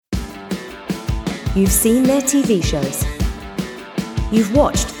You've seen their TV shows. You've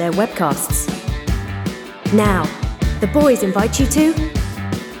watched their webcasts. Now, the boys invite you to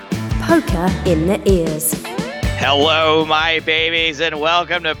Poker in the Ears. Hello, my babies, and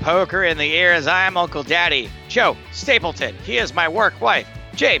welcome to Poker in the Ears. I'm Uncle Daddy, Joe Stapleton. He is my work wife,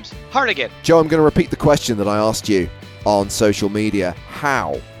 James Hartigan. Joe, I'm going to repeat the question that I asked you on social media.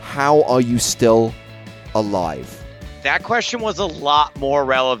 How are you still alive? That question was a lot more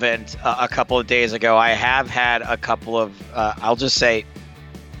relevant a couple of days ago. I have had a couple of, I'll just say,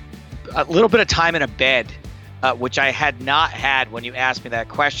 a little bit of time in a bed, which I had not had when you asked me that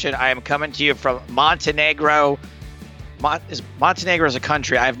question. I am coming to you from Montenegro. Montenegro is a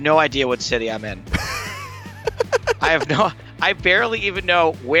country. I have no idea what city I'm in. I barely even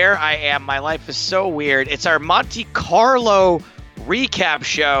know where I am. My life is so weird. It's our Monte Carlo recap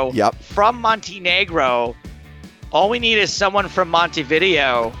show from Montenegro. All we need is someone from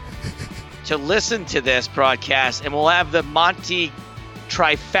Montevideo to listen to this broadcast, and we'll have the Monte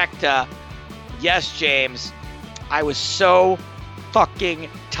trifecta. Yes, James, I was so fucking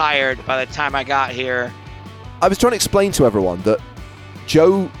tired by the time I got here. I was trying to explain to everyone that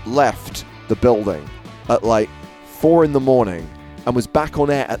Joe left the building at like 4 in the morning and was back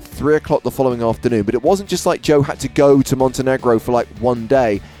on air at 3 o'clock the following afternoon. But it wasn't just like Joe had to go to Montenegro for like one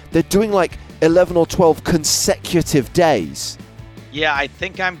day. They're doing like 11 or 12 consecutive days. Yeah, I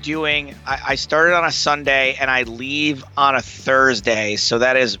think I'm doing, I started on a Sunday and I leave on a Thursday. So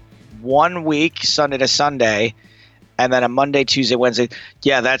that is 1 week, Sunday to Sunday, and then a Monday, Tuesday, Wednesday.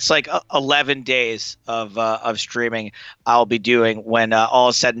 Yeah, that's like 11 days of streaming I'll be doing when all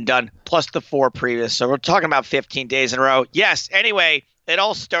is said and done, plus the 4 previous. So we're talking about 15 days in a row. Yes, anyway, it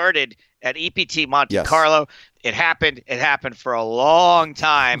all started at EPT Monte Carlo. It happened for a long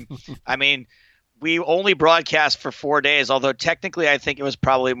time. I mean, we only broadcast for 4 days, although technically I think it was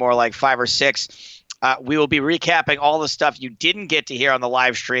probably more like 5 or 6. We will be recapping all the stuff you didn't get to hear on the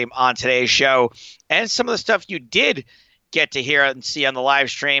live stream on today's show, and some of the stuff you did get to hear and see on the live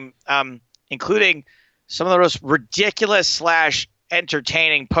stream, including some of the most ridiculous /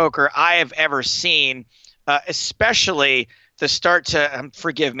 entertaining poker I have ever seen, especially the start to,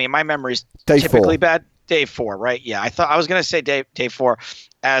 forgive me, my memory's typically bad. Day 4, right? Yeah, I was going to say day 4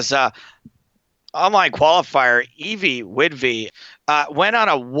 as online qualifier Evie Widvey went on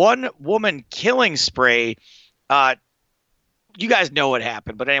a one-woman killing spree. You guys know what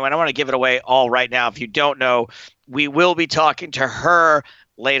happened, but anyway, I don't want to give it away all right now. If you don't know, we will be talking to her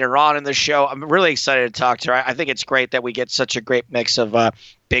later on in the show. I'm really excited to talk to her. I think it's great that we get such a great mix of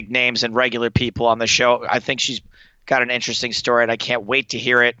big names and regular people on the show. I think she's got an interesting story, and I can't wait to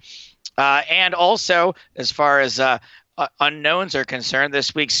hear it. And also, as far as unknowns are concerned,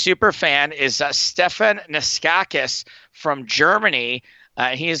 this week's super fan is Stefan Neskakis from Germany.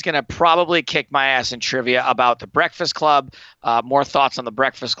 He is going to probably kick my ass in trivia about the Breakfast Club. More thoughts on the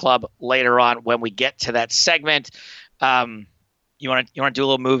Breakfast Club later on when we get to that segment. You want to do a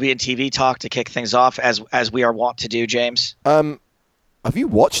little movie and TV talk to kick things off as we are wont to do, James? Have you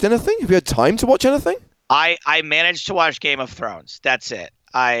watched anything? Have you had time to watch anything? I managed to watch Game of Thrones. That's it.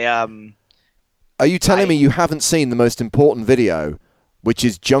 Are you telling me you haven't seen the most important video, which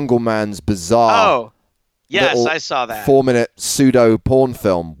is Jungle Man's bizarre? Oh, yes, I saw that 4-minute pseudo porn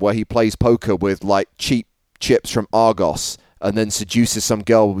film where he plays poker with like cheap chips from Argos and then seduces some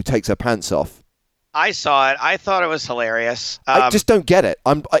girl who takes her pants off. I saw it. I thought it was hilarious. I just don't get it.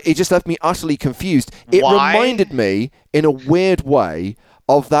 It just left me utterly confused. It reminded me, in a weird way,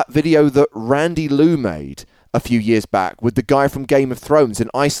 of that video that Randy Lou made a few years back with the guy from Game of Thrones in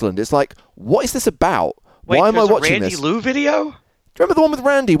Iceland. It's like, what is this about? Wait, why am I watching this? Randy Lou video? Do you remember the one with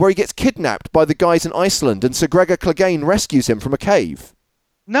Randy where he gets kidnapped by the guys in Iceland and Sir Gregor Clegane rescues him from a cave?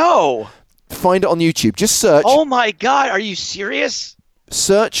 No. Find it on YouTube. Just search. Oh my God, are you serious?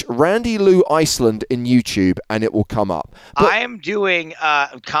 Search Randy Lou Iceland in YouTube and it will come up. I am doing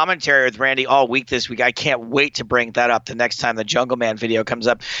commentary with Randy all week this week. I can't wait to bring that up the next time the Jungle Man video comes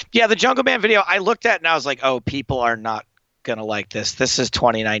up. Yeah, the Jungle Man video, I looked at and I was like, oh, people are not going to like this. This is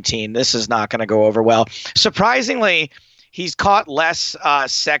 2019. This is not going to go over well. Surprisingly, he's caught less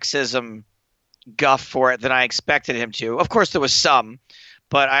sexism guff for it than I expected him to. Of course, there was some,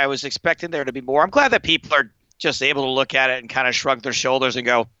 but I was expecting there to be more. I'm glad that people are just able to look at it and kind of shrug their shoulders and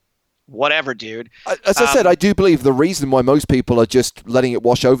go, whatever, dude. As I said, I do believe the reason why most people are just letting it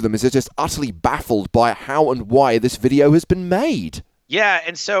wash over them is they're just utterly baffled by how and why this video has been made. Yeah,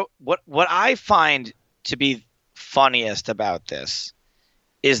 and so what I find to be funniest about this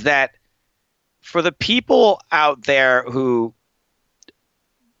is that for the people out there who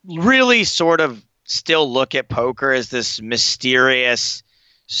really sort of still look at poker as this mysterious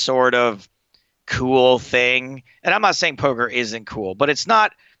sort of cool thing. And I'm not saying poker isn't cool, but it's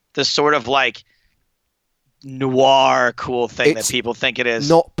not the sort of like noir cool thing that people think it is.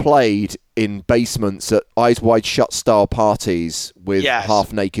 Not played in basements at Eyes Wide Shut style parties with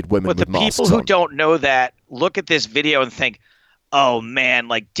half-naked women with masks on. But the people who don't know that look at this video and think, oh man,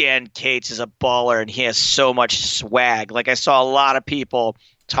 like Dan Cates is a baller and he has so much swag. Like I saw a lot of people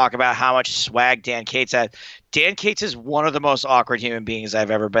talk about how much swag Dan Cates has. Dan Cates is one of the most awkward human beings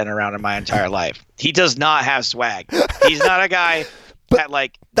I've ever been around in my entire life. He does not have swag. He's not a guy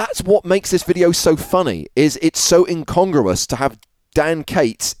that's what makes this video so funny, is it's so incongruous to have Dan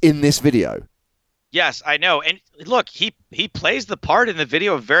Cates in this video. Yes, I know. And look, he plays the part in the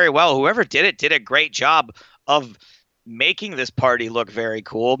video very well. Whoever did it did a great job of making this party look very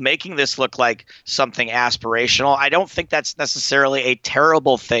cool, making this look like something aspirational. I don't think that's necessarily a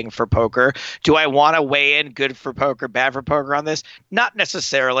terrible thing for poker. Do I want to weigh in good for poker, bad for poker on this? Not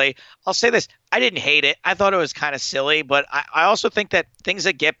necessarily. I'll say this. I didn't hate it. I thought it was kind of silly, but I also think that things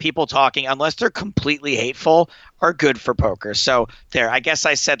that get people talking, unless they're completely hateful, are good for poker. So there, I guess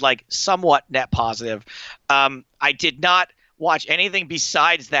I said like somewhat net positive. I did not watch anything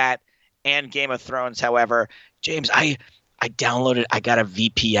besides that and Game of Thrones, however. James, I downloaded, I got a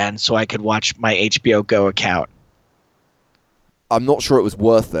VPN so I could watch my HBO Go account. I'm not sure it was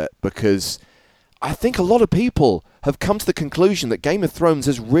worth it because I think a lot of people have come to the conclusion that Game of Thrones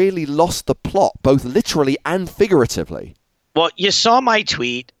has really lost the plot, both literally and figuratively. Well, you saw my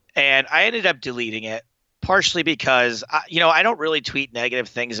tweet, and I ended up deleting it, partially because, I don't really tweet negative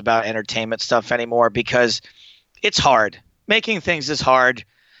things about entertainment stuff anymore because it's hard. Making things is hard.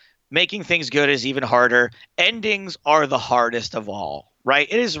 Making things good is even harder. Endings are the hardest of all, right?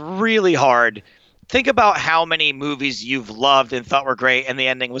 It is really hard. Think about how many movies you've loved and thought were great and the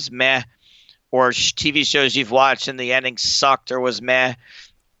ending was meh, or TV shows you've watched and the ending sucked or was meh.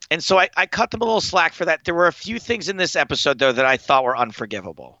 And so I cut them a little slack for that. There were a few things in this episode, though, that I thought were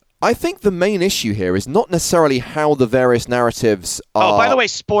unforgivable. I think the main issue here is not necessarily how the various narratives are... Oh, by the way,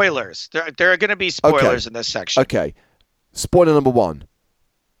 spoilers. There are going to be spoilers in this section. Okay. Spoiler number 1.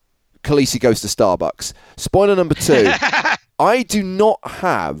 Khaleesi goes to Starbucks. Spoiler number 2, I do not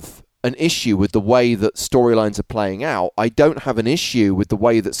have an issue with the way that storylines are playing out. I don't have an issue with the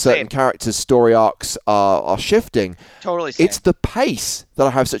way that certain characters' story arcs are shifting. Totally same. It's the pace that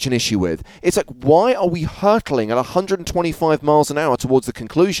I have such an issue with. It's like, why are we hurtling at 125 miles an hour towards the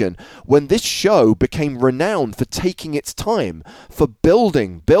conclusion when this show became renowned for taking its time, for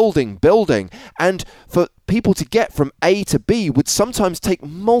building, and for people to get from A to B would sometimes take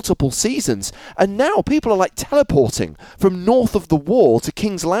multiple seasons, and now people are like teleporting from north of the wall to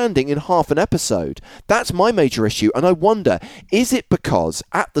King's Landing in half an episode. That's my major issue, and I wonder, is it because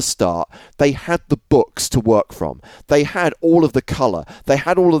at the start they had the books to work from, they had all of the colour, they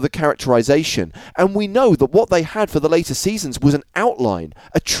had all of the characterization, and we know that what they had for the later seasons was an outline,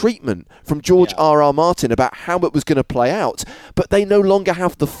 a treatment from George R.R. Martin about how it was going to play out, but they no longer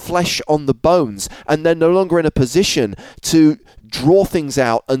have the flesh on the bones, and they're no longer in a position to draw things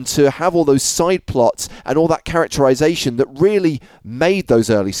out and to have all those side plots and all that characterization that really made those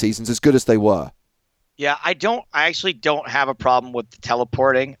early seasons as good as they were. Yeah, I actually don't have a problem with the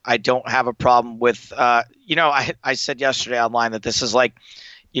teleporting. I don't have a problem with, I said yesterday online that this is like,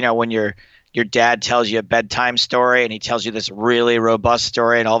 when your dad tells you a bedtime story and he tells you this really robust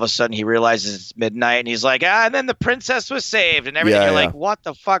story and all of a sudden he realizes it's midnight and he's like, and then the princess was saved and everything. You're like, what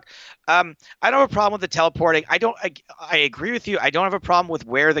the fuck? I don't have a problem with the teleporting. I agree with you. I don't have a problem with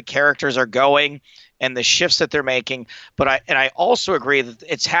where the characters are going and the shifts that they're making. But I also agree that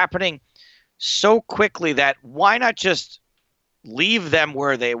it's happening so quickly that why not just leave them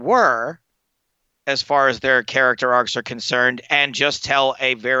where they were as far as their character arcs are concerned and just tell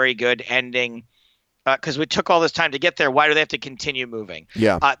a very good ending, because we took all this time to get there. Why do they have to continue moving?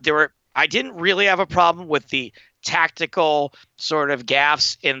 Yeah. I didn't really have a problem with the tactical sort of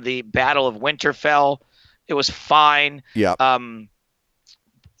gaffes in the Battle of Winterfell. It was fine. Yeah.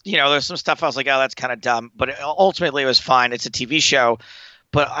 There's some stuff I was like, oh, that's kind of dumb, but ultimately it was fine. It's a TV show.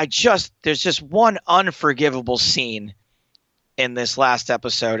 But there's just one unforgivable scene in this last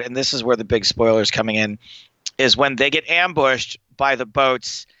episode, and this is where the big spoilers coming in, is when they get ambushed by the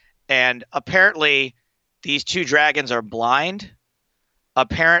boats, and apparently these two dragons are blind.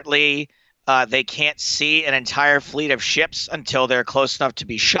 Apparently they can't see an entire fleet of ships until they're close enough to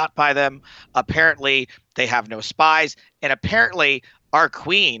be shot by them. Apparently they have no spies, and apparently our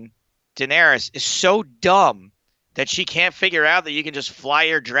queen, Daenerys, is so dumb that she can't figure out that you can just fly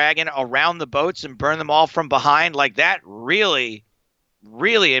your dragon around the boats and burn them all from behind. Like, that really,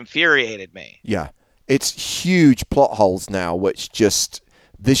 really infuriated me. Yeah. It's huge plot holes now, which just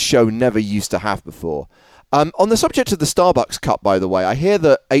this show never used to have before. On the subject of the Starbucks Cup, by the way, I hear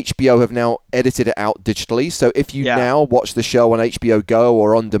that HBO have now edited it out digitally. So if you now watch the show on HBO Go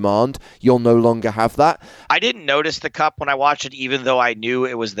or on demand, you'll no longer have that. I didn't notice the cup when I watched it, even though I knew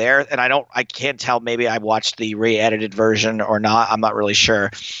it was there. And I can't tell. Maybe I watched the re-edited version or not. I'm not really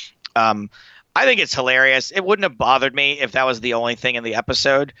sure. I think it's hilarious. It wouldn't have bothered me if that was the only thing in the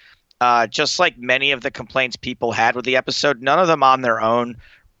episode. Just like many of the complaints people had with the episode, none of them on their own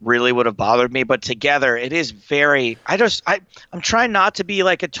really would have bothered me, but together it is very I'm trying not to be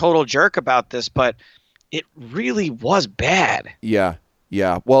like a total jerk about this, but it really was bad. Yeah.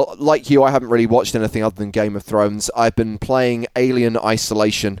 Well, like you, I haven't really watched anything other than Game of Thrones. I've been playing Alien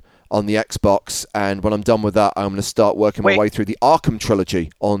Isolation on the Xbox, and when I'm done with that, I'm going to start working my way through the Arkham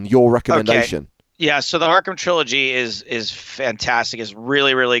trilogy on your recommendation. Okay. Yeah, so the Arkham trilogy is fantastic. It's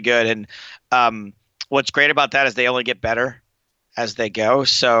really, really good, and what's great about that is they only get better as they go.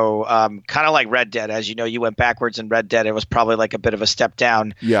 So kind of like Red Dead. As you know, you went backwards in Red Dead. It was probably like a bit of a step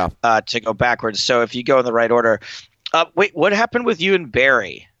down to go backwards. So if you go in the right order. Wait, what happened with you and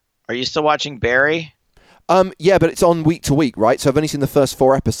Barry? Are you still watching Barry? Yeah, but it's on week to week, right? So I've only seen the first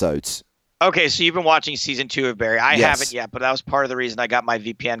 4 episodes. Okay, so you've been watching season 2 of Barry. I haven't yet, but that was part of the reason I got my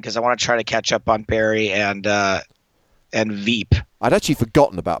VPN, because I want to try to catch up on Barry and Veep. I'd actually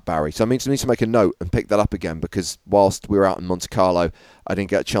forgotten about Barry, so I need to make a note and pick that up again, because whilst we were out in Monte Carlo, I didn't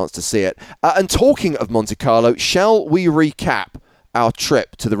get a chance to see it. And talking of Monte Carlo, shall we recap our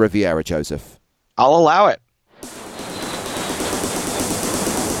trip to the Riviera, Joseph? I'll allow it.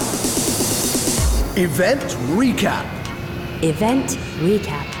 Event recap. Event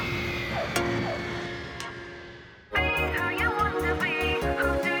recap.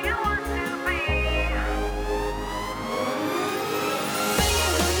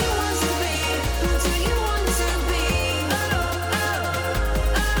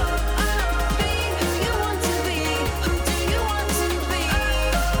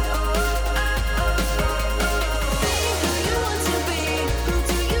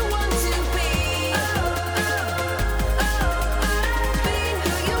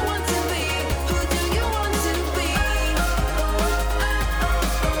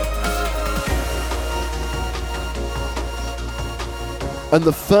 And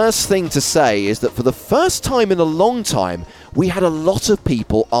the first thing to say is that for the first time in a long time, we had a lot of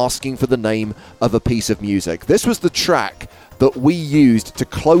people asking for the name of a piece of music. This was the track that we used to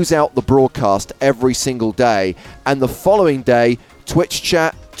close out the broadcast every single day. And the following day, Twitch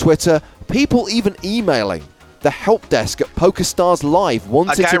chat, Twitter, people even emailing the help desk at PokerStars Live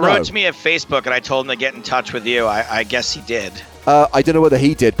wanted to know. A guy wrote to me at Facebook and I told him to get in touch with you. I guess he did. I don't know whether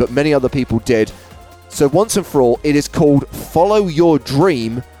he did, but many other people did. So once and for all, it is called Follow Your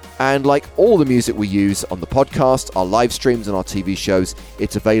Dream, and like all the music we use on the podcast, our live streams and our TV shows,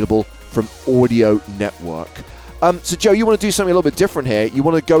 it's available from Audio Network. So Joe, you want to do something a little bit different here. You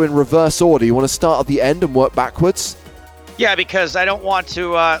want to go in reverse order. You want to start at the end and work backwards? Yeah, because I don't want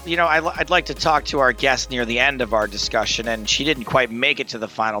to, I'd like to talk to our guest near the end of our discussion, and she didn't quite make it to the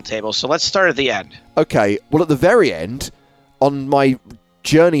final table, so let's start at the end. Okay, well, at the very end, on my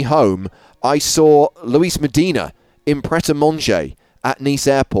journey home, I saw Luis Medina in Pret a Manger at Nice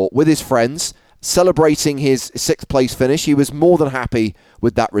Airport with his friends, celebrating his 6th place finish. He was more than happy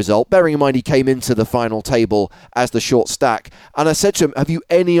with that result, bearing in mind he came into the final table as the short stack. And I said to him, have you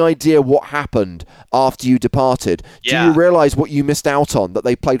any idea what happened after you departed? Yeah. Do you realise what you missed out on, that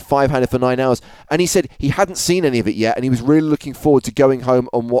they played 5-handed for 9 hours? And he said he hadn't seen any of it yet, and he was really looking forward to going home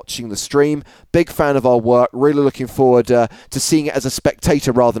and watching the stream. Big fan of our work, really looking forward to seeing it as a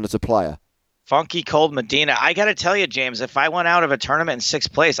spectator rather than as a player. Funky Cold Medina. I got to tell you, James, if I went out of a tournament in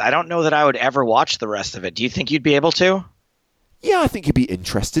 6th place, I don't know that I would ever watch the rest of it. Do you think you'd be able to? Yeah, I think you'd be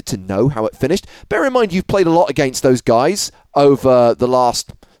interested to know how it finished. Bear in mind, you've played a lot against those guys over the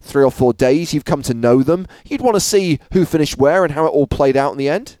last 3 or 4 days. You've come to know them. You'd want to see who finished where and how it all played out in the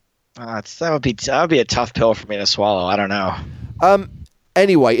end. That would be a tough pill for me to swallow. I don't know.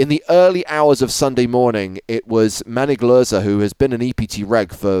 Anyway, in the early hours of Sunday morning, it was Manny Glerza, who has been an EPT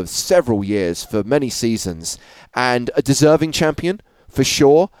reg for several years, for many seasons, and a deserving champion, for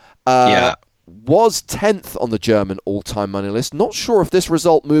sure. Was 10th on the German all-time money list. Not sure if this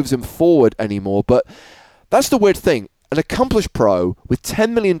result moves him forward anymore, but that's the weird thing. An accomplished pro with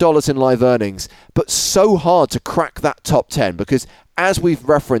 $10 million in live earnings, but so hard to crack that top 10 because, as we've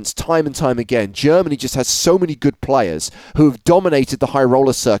referenced time and time again, Germany just has so many good players who have dominated the high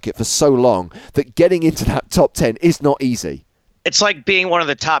roller circuit for so long that getting into that top 10 is not easy. It's like being one of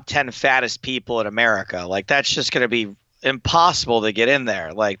the top 10 fattest people in America. Like, that's just going to be impossible to get in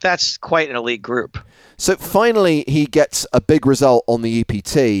there. Like, that's quite an elite group. So finally, he gets a big result on the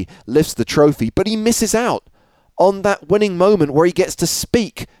EPT, lifts the trophy, but he misses out on that winning moment where he gets to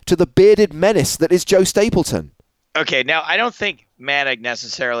speak to the bearded menace that is Joe Stapleton. Okay, now I don't think Manig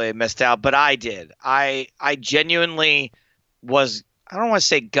necessarily missed out, but I did. I genuinely was, I don't want to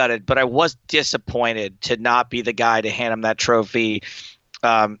say gutted, but I was disappointed to not be the guy to hand him that trophy.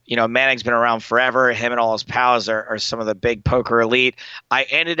 Manig's been around forever. Him and all his pals are some of the big poker elite. I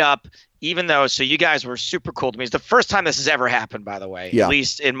ended up, even though, so you guys were super cool to me. It's the first time this has ever happened, by the way, yeah. At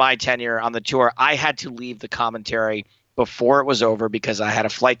least in my tenure on the tour. I had to leave the commentary before it was over because I had a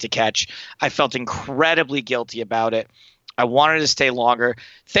flight to catch. I felt incredibly guilty about it. I wanted to stay longer.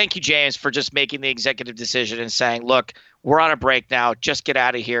 Thank you, James, for just making the executive decision and saying, look, we're on a break now. Just get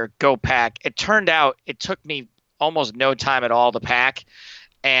out of here. Go pack. It turned out it took me almost no time at all to pack.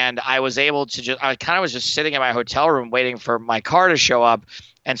 And I was able to I kind of was just sitting in my hotel room waiting for my car to show up.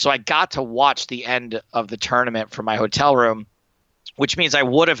 And so I got to watch the end of the tournament from my hotel room, which means I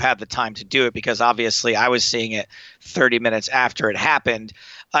would have had the time to do it because obviously I was seeing it 30 minutes after it happened.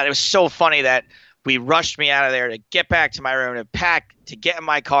 It was so funny that we rushed me out of there to get back to my room, to pack, to get in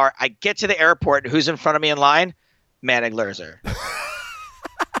my car. I get to the airport, and who's in front of me in line? Manig Lerzer.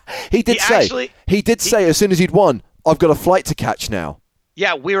 He did say as soon as he'd won, I've got a flight to catch now.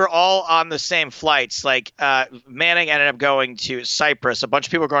 Yeah, we were all on the same flights. Like Manning ended up going to Cyprus. A bunch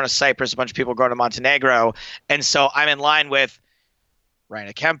of people were going to Cyprus. A bunch of people were going to Montenegro. And so I'm in line with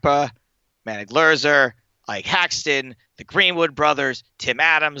Raina Kempa, Manig Lerzer, Ike Haxton, the Greenwood brothers, Tim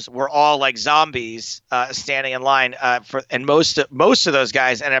Adams. We're all like zombies standing in line and most of those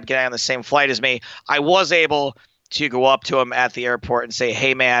guys ended up getting on the same flight as me. I was able to go up to him at the airport and say,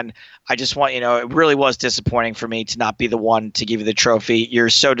 hey, man, I just want, it really was disappointing for me to not be the one to give you the trophy. You're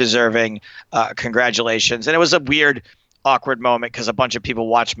so deserving. Congratulations. And it was a weird, awkward moment because a bunch of people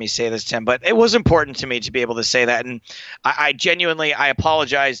watched me say this to him, but it was important to me to be able to say that. And I genuinely, I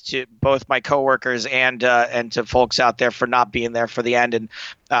apologize to both my coworkers and to folks out there for not being there for the end. And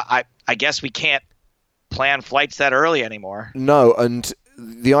I guess we can't plan flights that early anymore. No, and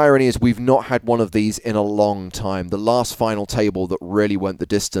the irony is we've not had one of these in a long time. The last final table that really went the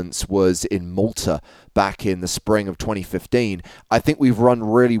distance was in Malta back in the spring of 2015. I think we've run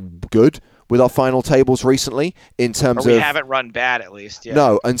really good with our final tables recently in terms of... We haven't run bad, at least. Yeah.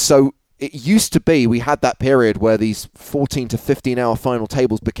 No, and so it used to be we had that period where these 14 to 15 hour final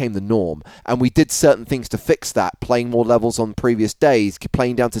tables became the norm, and we did certain things to fix that, playing more levels on previous days,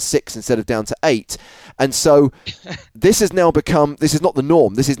 playing down to 6 instead of down to 8. And so this has now become, this is not the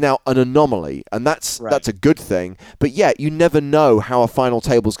norm, this is now an anomaly, and that's a good thing. But yet, you never know how a final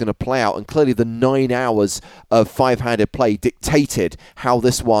table is going to play out, and clearly the 9 hours of five-handed play dictated how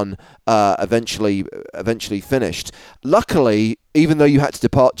this one eventually finished. Luckily, even though you had to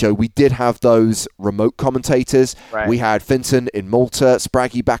depart, Joe, we did have those remote commentators. Right. We had Finton in Malta,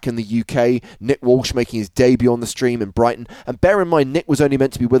 Spraggy back in the UK, Nick Walsh making his debut on the stream in Brighton. And bear in mind, Nick was only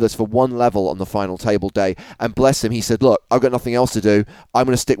meant to be with us for one level on the final table day. And bless him, he said, look, I've got nothing else to do. I'm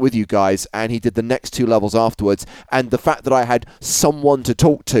going to stick with you guys. And he did the next 2 levels afterwards. And the fact that I had someone to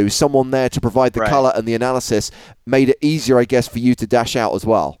talk to, someone there to provide the colour and the analysis, made it easier, I guess, for you to dash out as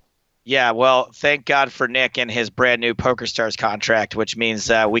well. Yeah, well, thank God for Nick and his brand new PokerStars contract, which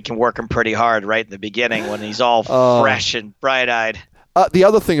means we can work him pretty hard right in the beginning when he's all fresh and bright-eyed. The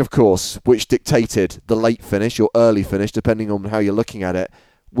other thing, of course, which dictated the late finish or early finish, depending on how you're looking at it,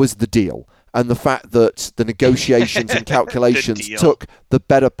 was the deal. And the fact that the negotiations and calculations took the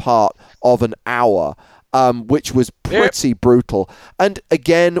better part of an hour, which was pretty brutal. And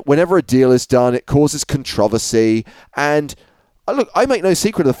again, whenever a deal is done, it causes controversy. And look, I make no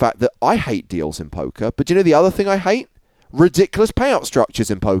secret of the fact that I hate deals in poker, but do you know the other thing I hate? Ridiculous payout structures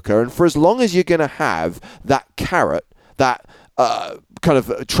in poker. And for as long as you're going to have that carrot, that kind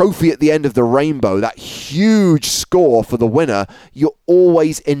of trophy at the end of the rainbow, that huge score for the winner, you're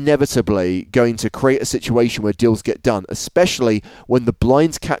always inevitably going to create a situation where deals get done, especially when the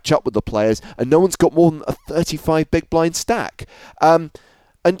blinds catch up with the players and no one's got more than a 35 big blind stack. And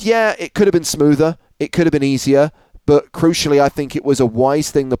yeah, it could have been smoother. It could have been easier. But crucially, I think it was a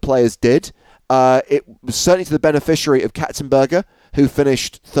wise thing the players did. It was certainly to the beneficiary of Katzenberger, who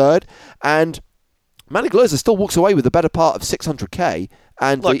finished third. And Manig Lerzer still walks away with the better part of 600K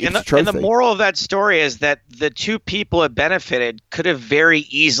and Look, the trophy. And the moral of that story is that the two people that benefited could have very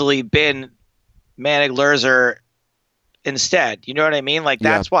easily been Manig Lerzer instead. You know what I mean? Like,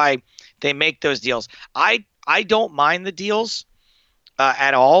 that's why they make those deals. I don't mind the deals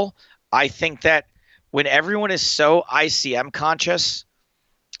at all. I think that when everyone is so ICM conscious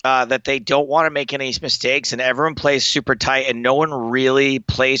that they don't want to make any mistakes and everyone plays super tight and no one really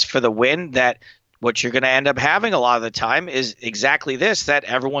plays for the win, that what you're going to end up having a lot of the time is exactly this, that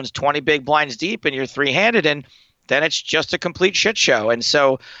everyone's 20 big blinds deep and you're three-handed, and then it's just a complete shit show. And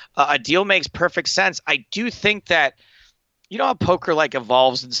so a deal makes perfect sense. I do think that, you know, how poker like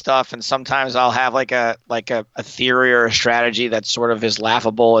evolves and stuff, and sometimes I'll have like a theory or a strategy that sort of is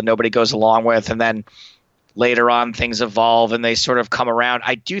laughable and nobody goes along with, and then later on things evolve and they sort of come around.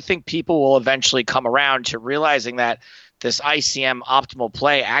 I do think people will eventually come around to realizing that this ICM optimal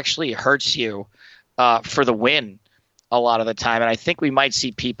play actually hurts you for the win a lot of the time. And I think we might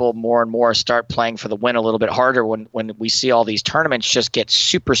see people more and more start playing for the win a little bit harder when we see all these tournaments just get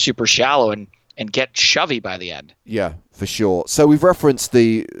super, super shallow and get shovey by the end. Yeah, for sure. So we've referenced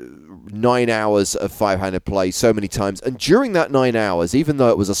the 9 hours of five-handed play so many times. And during that 9 hours, even though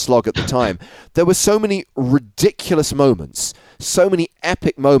it was a slog at the time, there were so many ridiculous moments, so many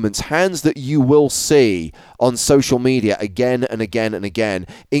epic moments, hands that you will see on social media again and again and again,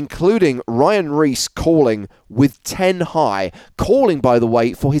 including Ryan Reese calling with 10 high, calling, by the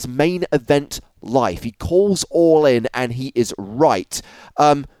way, for his main event life. He calls all in and he is right.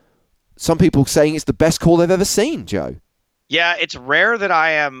 Some people saying it's the best call they've ever seen, Joe. Yeah, it's rare that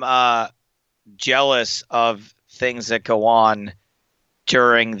I am jealous of things that go on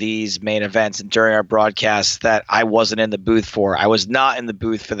during these main events and during our broadcasts that I wasn't in the booth for. I was not in the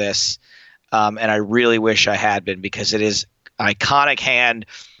booth for this, and I really wish I had been, because it is an iconic hand.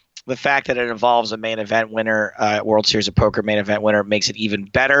 The fact that it involves a main event winner, World Series of Poker main event winner, makes it even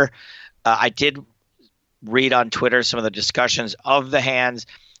better. I did read on Twitter some of the discussions of the hands.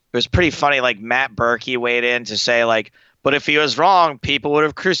 It was pretty funny. Like Matt Berkey weighed in to say, like, but if he was wrong, people would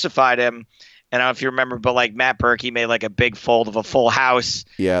have crucified him. And I don't know if you remember, but like Matt Berkey made like a big fold of a full house.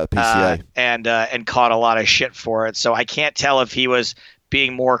 Yeah, PCA. And caught a lot of shit for it. So I can't tell if he was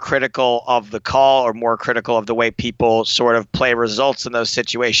being more critical of the call or more critical of the way people sort of play results in those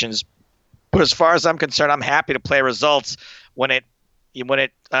situations. But as far as I'm concerned, I'm happy to play results when it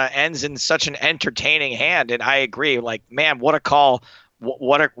ends in such an entertaining hand. And I agree. Like, man, what a call.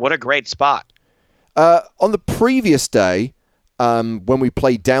 What a great spot. On the previous day, when we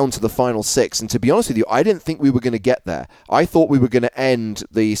played down to the final six, and to be honest with you, I didn't think we were going to get there. I thought we were going to end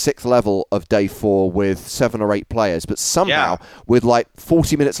the sixth level of day 4 with 7 or 8 players, but somehow, with like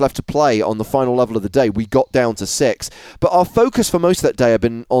 40 minutes left to play on the final level of the day, we got down to 6. But our focus for most of that day had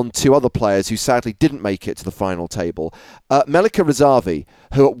been on 2 other players who sadly didn't make it to the final table. Melika Razavi,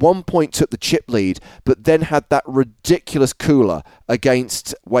 who at one point took the chip lead, but then had that ridiculous cooler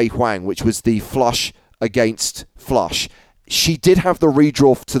against Wei Huang, which was the flush against flush. She did have the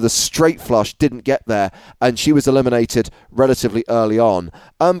redraw to the straight flush, didn't get there, and she was eliminated relatively early on.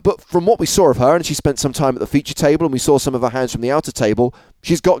 But from what we saw of her, and she spent some time at the feature table, and we saw some of her hands from the outer table,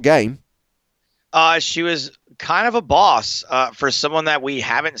 she's got game. She was kind of a boss for someone that we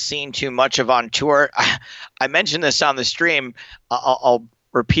haven't seen too much of on tour. I mentioned this on the stream. I'll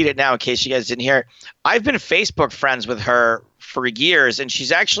repeat it now in case you guys didn't hear it. I've been Facebook friends with her for years, and she's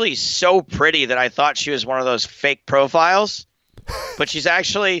actually so pretty that I thought she was one of those fake profiles, but she's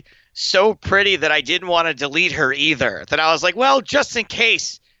actually so pretty that I didn't want to delete her either. That I was like, well, just in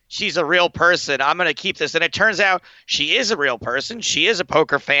case she's a real person, I'm going to keep this. And it turns out she is a real person. She is a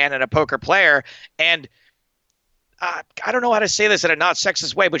poker fan and a poker player. And I don't know how to say this in a not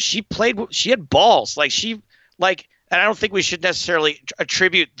sexist way, but she had balls. And I don't think we should necessarily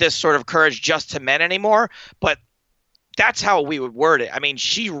attribute this sort of courage just to men anymore, but that's how we would word it. I mean,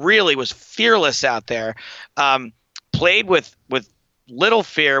 she really was fearless out there, played with little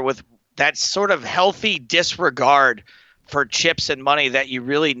fear, with that sort of healthy disregard for chips and money that you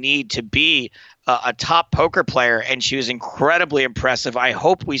really need to be a top poker player, and she was incredibly impressive. I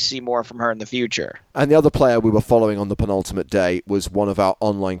hope we see more from her in the future. And the other player we were following on the penultimate day was one of our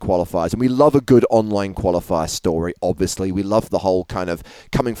online qualifiers. And we love a good online qualifier story, obviously. We love the whole kind of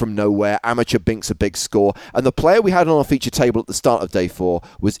coming from nowhere, amateur binks a big score. And the player we had on our feature table at the start of day 4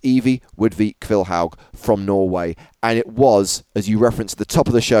 was Evie Woodvik Kvilhaug from Norway. And it was, as you referenced at the top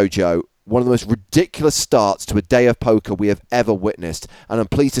of the show, Joe, one of the most ridiculous starts to a day of poker we have ever witnessed. And I'm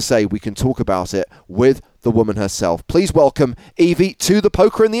pleased to say we can talk about it with the woman herself. Please welcome Evie to the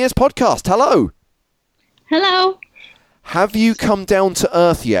Poker in the Ears podcast. Hello. Hello. Have you come down to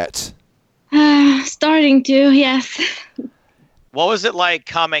earth yet? Starting to, yes. What was it like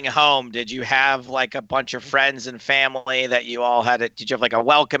coming home? Did you have like a bunch of friends and family that you all had? Did you have like a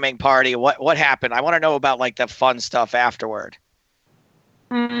welcoming party? What happened? I want to know about like the fun stuff afterward.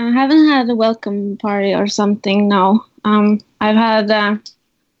 I haven't had a welcome party or something, no. I've had,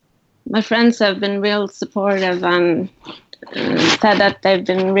 my friends have been real supportive and said that they've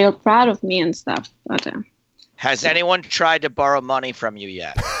been real proud of me and stuff. But has anyone tried to borrow money from you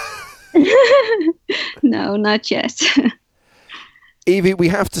yet? No, not yet. Evie, we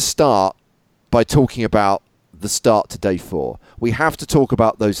have to start by talking about the start to day 4. We have to talk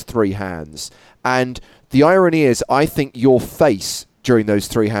about those 3 hands. And the irony is, I think your face during those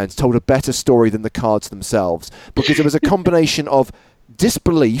 3 hands told a better story than the cards themselves, because it was a combination of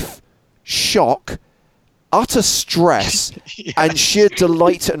disbelief, shock, utter stress, Yes. and sheer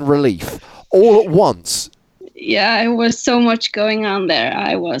delight and relief all at once. Yeah, it was so much going on there.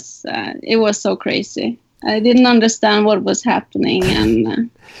 It was so crazy. I didn't understand what was happening, and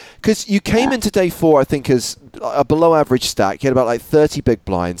Because you came into day 4, I think, as a below average stack. You had about like 30 big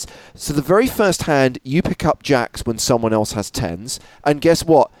blinds. So the very first hand, you pick up jacks when someone else has 10s. And guess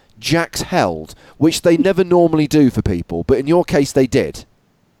what? Jacks held, which they never normally do for people. But in your case, they did.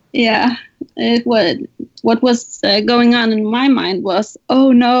 yeah, it was. What was going on in my mind was,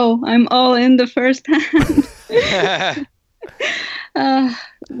 oh no, I'm all in the first hand.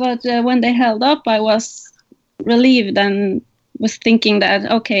 But when they held up, I was relieved and was thinking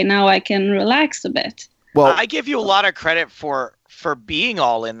that, okay, now I can relax a bit. Well, I give you a lot of credit for being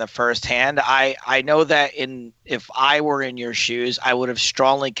all in the first hand. I know that if I were in your shoes, I would have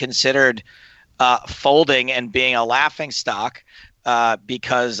strongly considered folding and being a laughing stock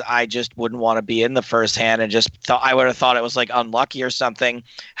because I just wouldn't want to be in the first hand and just thought I would have thought it was like unlucky or something.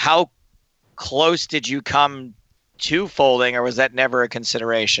 How close did you come to folding, or was that never a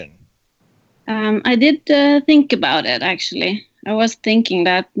consideration? I did think about it, actually. I was thinking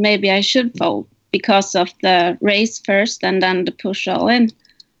that maybe I should fold because of the raise first and then the push all in.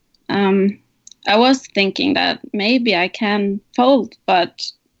 I was thinking that maybe I can fold,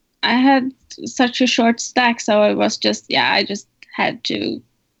 but I had such a short stack, so I was I just had to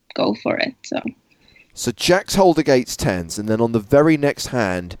go for it. So jacks hold against 10s, and then on the very next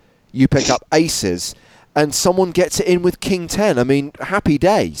hand, you pick up aces, and someone gets it in with king 10. I mean, happy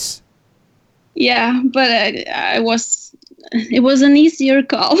days. Yeah, but it was an easier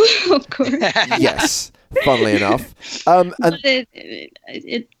call, of course. Yes, funnily enough. And But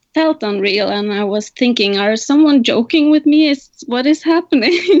it felt unreal, and I was thinking, are someone joking with me? What is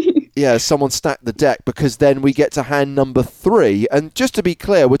happening? yeah, someone stacked the deck, because then we get to hand number 3. And just to be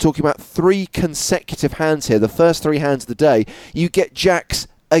clear, we're talking about 3 consecutive hands here. The first 3 hands of the day, you get jacks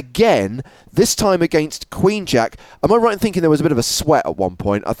again, this time against Queen Jack. Am I right in thinking there was a bit of a sweat at one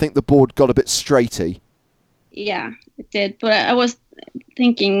point? I think the board got a bit straighty. Yeah, it did. But I wasn't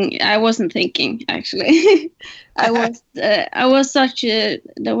thinking, actually. There was such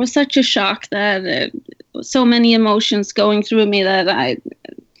a shock that so many emotions going through me that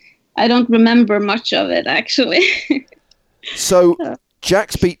I don't remember much of it, actually. So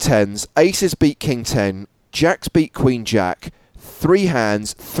jacks beat 10s, aces beat king 10, jacks beat Queen Jack. 3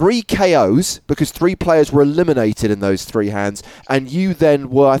 hands, 3 KOs, because 3 players were eliminated in those 3 hands, and you then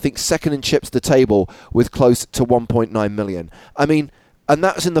were, I think, second in chips at the table with close to 1.9 million. I mean, and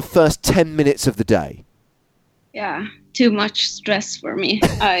that was in the first 10 minutes of the day. Yeah, too much stress for me.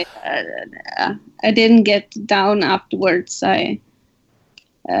 I didn't get down afterwards. My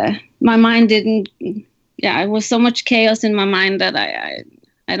mind didn't. Yeah, it was so much chaos in my mind that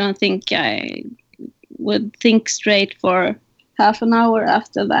I don't think I would think straight for half an hour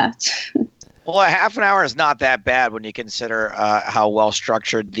after that. Well, a half an hour is not that bad when you consider how well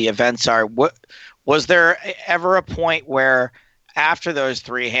structured the events are. Was there ever a point where after those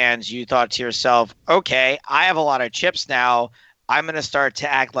 3 hands you thought to yourself, okay, I have a lot of chips now, I'm going to start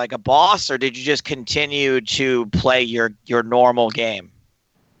to act like a boss, or did you just continue to play your normal game?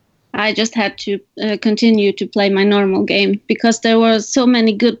 I just had to continue to play my normal game because there were so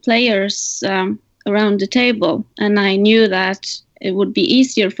many good players around the table, and I knew that it would be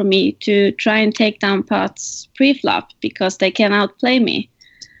easier for me to try and take down pots pre-flop because they can outplay me.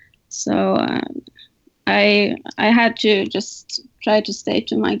 So I had to just try to stay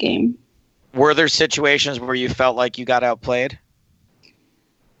to my game. Were there situations where you felt like you got outplayed?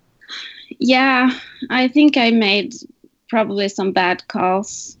 Yeah, I think I made probably some bad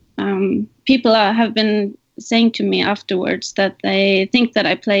calls. People have been saying to me afterwards that they think that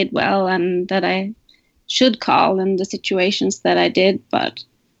I played well and that I should call in the situations that I did, but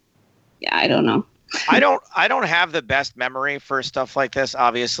yeah, I don't know. I don't have the best memory for stuff like this.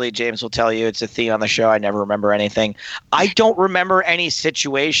 Obviously, James will tell you it's a theme on the show. I never remember anything. I don't remember any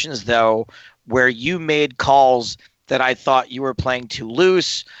situations though where you made calls that I thought you were playing too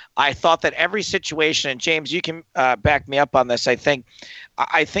loose. I thought that every situation, and James, you can back me up on this. I think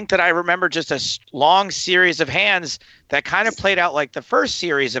that I remember just a long series of hands that kind of played out like the first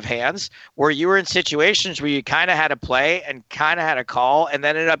series of hands, where you were in situations where you kind of had to play and kind of had to call, and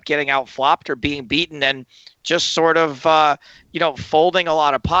then ended up getting out flopped or being beaten, and just sort of folding a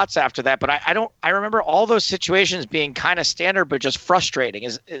lot of pots after that. But I remember all those situations being kind of standard, but just frustrating.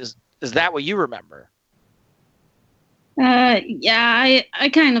 Is that what you remember? Yeah, I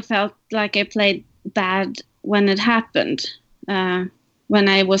kind of felt like I played bad when it happened, when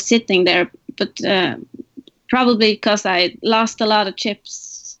I was sitting there, but probably because I lost a lot of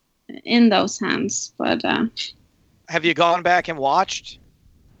chips in those hands. But have you gone back and watched?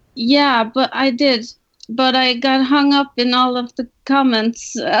 Yeah, but I did. But I got hung up in all of the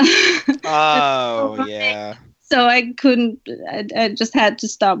comments. Oh, yeah. So I couldn't. I just had to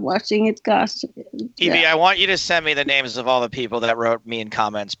stop watching it. Gosh, Evie, I want you to send me the names of all the people that wrote me in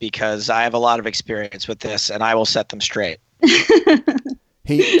comments, because I have a lot of experience with this, and I will set them straight.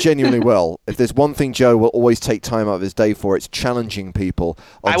 He genuinely will. If there's one thing Joe will always take time out of his day for, it's challenging people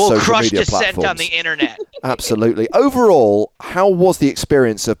on social media platforms. I will crush dissent on the internet. Absolutely. Overall, how was the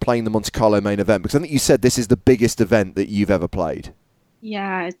experience of playing the Monte Carlo main event? Because I think you said this is the biggest event that you've ever played.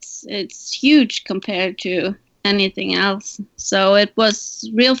 Yeah, it's huge compared to anything else. So it was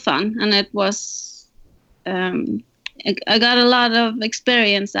real fun, and it was I got a lot of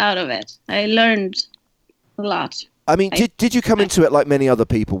experience out of it. I learned a lot. I mean, did you come into it like many other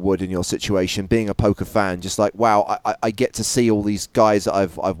people would in your situation, being a poker fan, just like, wow, I get to see all these guys that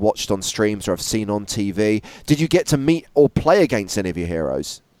I've watched on streams or I've seen on TV. Did you get to meet or play against any of your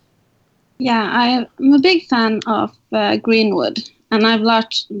heroes? Yeah, I'm a big fan of Greenwood, and I've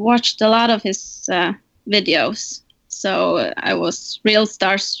watched a lot of his videos. So I was real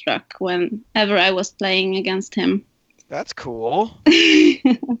starstruck whenever I was playing against him. That's cool.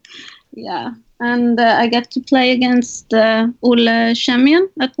 Yeah. And I got to play against Ole Shemian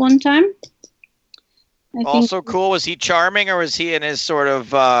at one time. Also cool. Was he charming, or was he in his sort of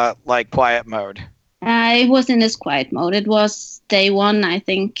quiet mode? It was in his quiet mode. It was day one, I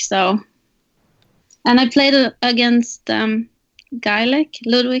think. So, and I played against Ludwig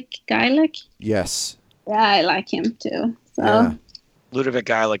Geilek. Yes. Yeah, I like him too. So. Yeah. Ludwig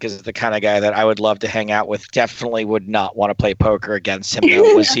Geilek is the kind of guy that I would love to hang out with. Definitely would not want to play poker against him,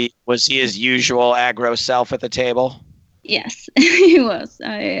 though. Was he his usual aggro self at the table? Yes, he was.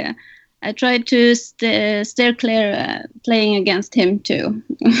 I tried to steer clear playing against him too.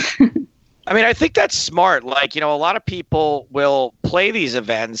 I mean, I think that's smart. Like, a lot of people will play these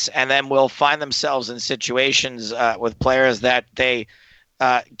events and then will find themselves in situations with players that they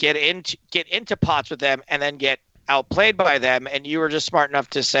get into pots with them and then get outplayed by them, and you were just smart enough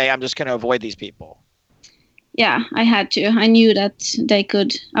to say, I'm just going to avoid these people. Yeah, I had to. I knew that they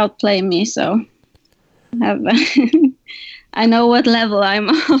could outplay me, so I know what level I'm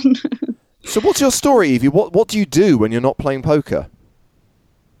on. So what's your story, Evie? What do you do when you're not playing poker?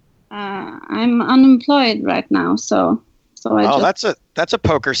 I'm unemployed right now, so that's a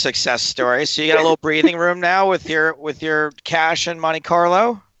poker success story. So you got a little breathing room now with your cash in Monte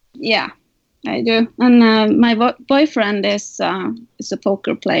Carlo? Yeah. I do, and my boyfriend is a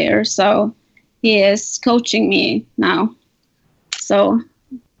poker player, so he is coaching me now. So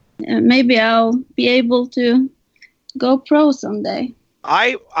maybe I'll be able to go pro someday.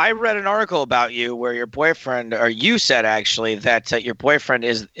 I read an article about you where your boyfriend, or you said actually that your boyfriend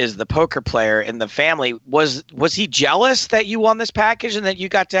is the poker player in the family. Was he jealous that you won this package and that you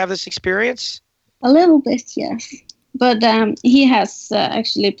got to have this experience? A little bit, yes. But he has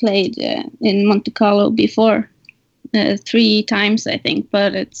actually played in Monte Carlo before, 3 times, I think.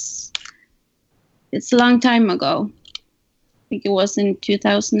 But it's a long time ago. I think it was in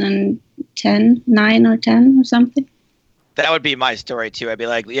 2010, 9 or 10 or something. That would be my story too. I'd be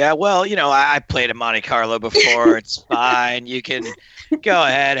like, yeah, well, I played in Monte Carlo before. It's fine. You can go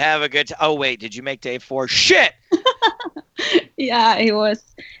ahead, have a good time. Oh wait, did you make day 4? Shit. Yeah, he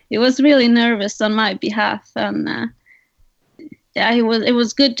was really nervous on my behalf, and. Yeah, it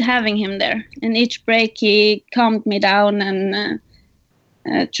was good having him there. In each break, he calmed me down and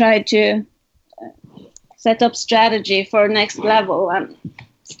tried to set up strategy for next level and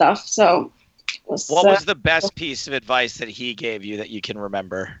stuff. So, what was the best piece of advice that he gave you that you can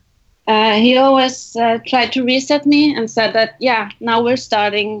remember? He always tried to reset me and said that, now we're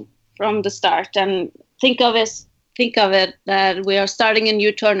starting from the start, and think of it that we are starting a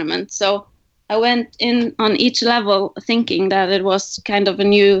new tournament. So. I went in on each level thinking that it was kind of a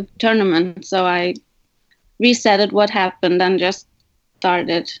new tournament. So I resetted what happened and just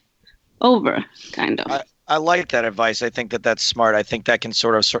started over, kind of. I like that advice. I think that's smart. I think that can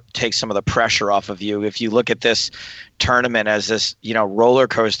sort of take some of the pressure off of you. If you look at this tournament as this, roller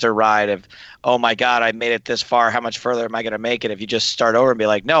coaster ride of, oh my God, I made it this far. How much further am I going to make it? If you just start over and be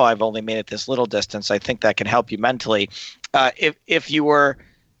like, no, I've only made it this little distance, I think that can help you mentally. If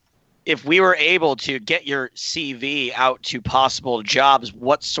we were able to get your CV out to possible jobs,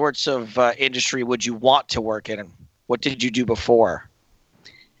 what sorts of industry would you want to work in? What did you do before?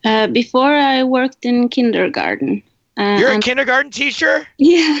 Before I worked in kindergarten. You're a kindergarten teacher?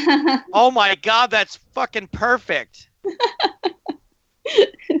 Yeah. Oh my God, that's fucking perfect.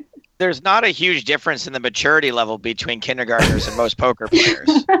 There's not a huge difference in the maturity level between kindergartners and most poker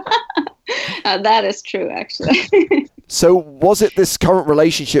players. That is true, actually. So was it this current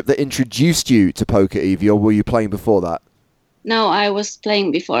relationship that introduced you to poker, Evie, or were you playing before that? No, I was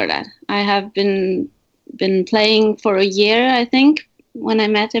playing before that. I have been playing for a year, I think, when I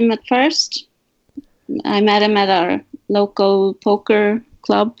met him at first. I met him at our local poker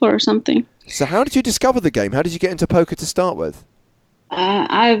club or something. So how did you discover the game? How did you get into poker to start with?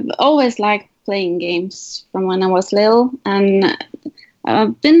 I've always liked playing games from when I was little, and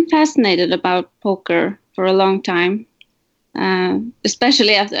I've been fascinated about poker for a long time.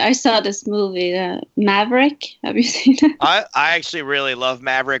 Especially after I saw this movie, Maverick. Have you seen it? I actually really love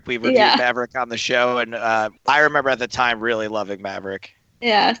Maverick. We've reviewed Maverick on the show, and I remember at the time really loving Maverick.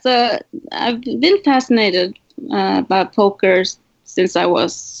 Yeah, so I've been fascinated about poker since I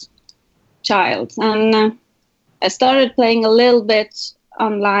was a child. And I started playing a little bit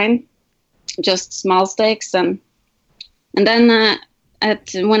online, just small stakes. And then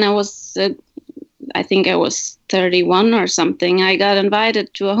when I was... I think I was 31 or something, I got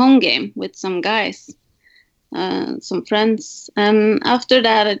invited to a home game with some guys, some friends. And after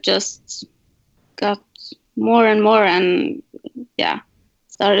that, it just got more and more and,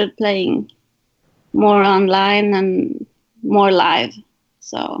 started playing more online and more live.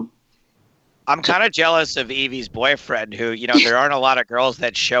 So I'm kind of jealous of Evie's boyfriend who, there aren't a lot of girls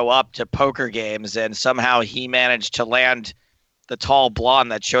that show up to poker games, and somehow he managed to land the tall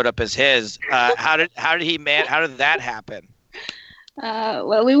blonde that showed up as his. How did that happen?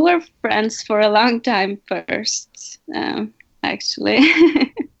 Well, we were friends for a long time first, actually.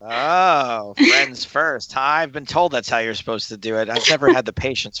 Oh, friends first. I've been told that's how you're supposed to do it. I've never had the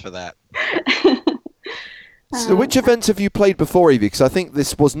patience for that. So which events have you played before, Evie? Because I think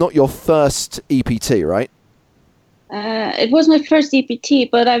this was not your first EPT, right? It was my first EPT,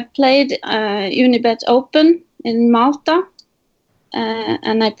 but I've played Unibet Open in Malta.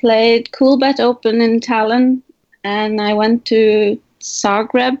 And I played Coolbet Open in Tallinn, and I went to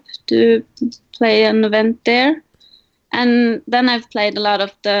Zagreb to play an event there. And then I've played a lot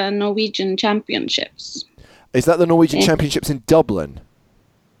of the Norwegian Championships. Is that the Norwegian Championships in Dublin?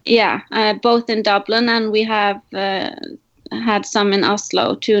 Yeah, both in Dublin, and we have had some in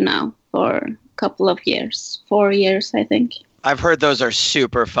Oslo too now for a couple of years, 4 years, I think. I've heard those are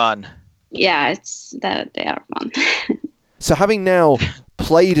super fun. Yeah, they are fun. So having now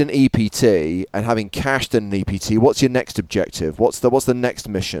played an EPT and having cashed in an EPT, what's your next objective? What's the next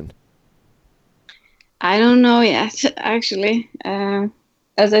mission? I don't know yet, actually.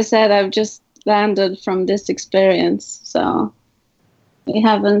 As I said, I've just landed from this experience, so we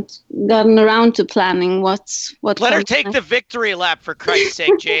haven't gotten around to planning what. Let her take the victory lap, for Christ's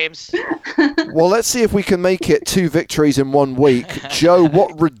sake, James. Well, let's see if we can make it 2 victories in 1 week. Joe,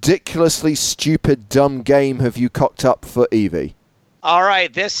 what ridiculously stupid, dumb game have you cocked up for Evie? All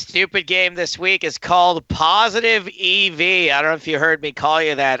right, this stupid game this week is called Positive EV. I don't know if you heard me call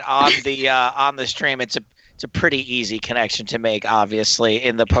you that on the stream. It's a pretty easy connection to make, obviously,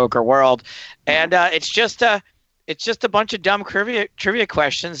 in the poker world, and it's just a bunch of dumb trivia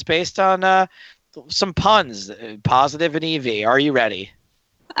questions based on some puns. Positive and EV. Are you ready?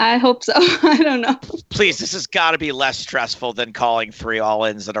 I hope so. I don't know. Please, this has got to be less stressful than calling 3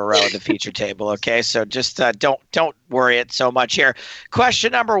 all-ins in a row at the feature table, okay? So just don't worry it so much here.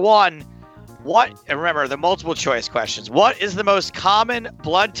 Question number 1. And remember, the multiple choice questions. What is the most common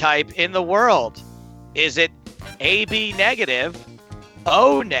blood type in the world? Is it AB negative,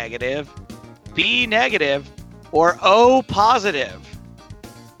 O negative, B negative, or O positive?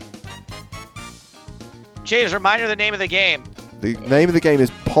 James, reminder of the name of the game. The name of the game is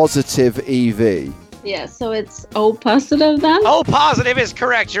Positive EV. Yeah, so it's O positive then? O positive is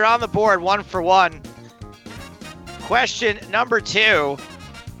correct. You're on the board 1 for 1. Question number 2.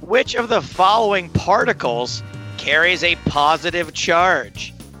 Which of the following particles carries a positive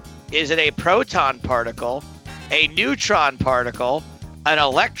charge? Is it a proton particle, a neutron particle, an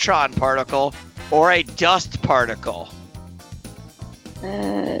electron particle, or a dust particle?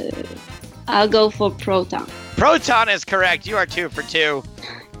 I'll go for Proton. Proton is correct. You are 2 for 2.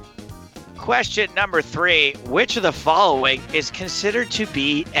 Question number 3. Which of the following is considered to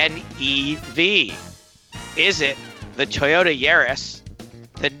be an EV? Is it the Toyota Yaris,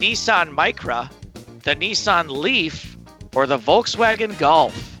 the Nissan Micra, the Nissan Leaf, or the Volkswagen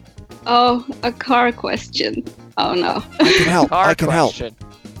Golf? Oh, a car question. Oh no. I can help. Car I can help. question.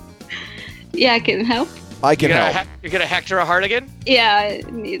 Yeah, I can help. I can help. You're going to Hector a Hardigan? Yeah, I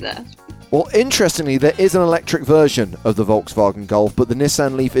need that. Well, interestingly, there is an electric version of the Volkswagen Golf, but the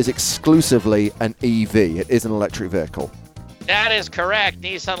Nissan Leaf is exclusively an EV. It is an electric vehicle. That is correct.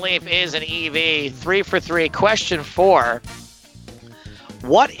 Nissan Leaf is an EV. 3 for 3. Question 4.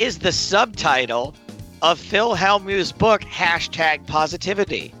 What is the subtitle of Phil Hellmuth's book,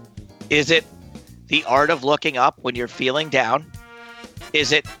 #Positivity? Is it The Art of Looking Up When You're Feeling Down?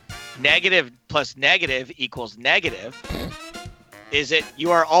 Is it negative plus negative equals negative? Is it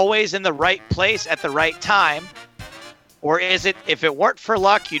You Are Always in the Right Place at the Right Time? Or is it If It Weren't for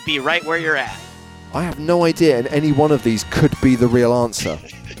Luck, You'd Be Right Where You're At? I have no idea, and any one of these could be the real answer.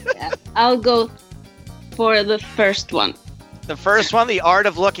 Yeah, I'll go for the first one. The first one, The Art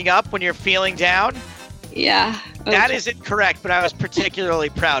of Looking Up When You're Feeling Down? Yeah. Okay. That is incorrect, but I was particularly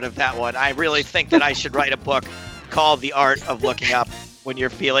proud of that one. I really think that I should write a book called The Art of Looking Up When You're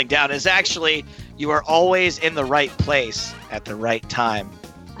Feeling Down. It's actually You Are Always in the Right Place at the Right Time.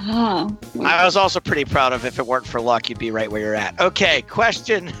 Oh. I was also pretty proud of If It Weren't for Luck, You'd Be Right Where You're At. Okay,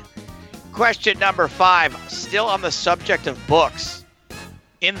 question number 5, still on the subject of books.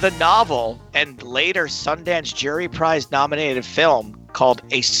 In the novel and later Sundance Jury Prize nominated film called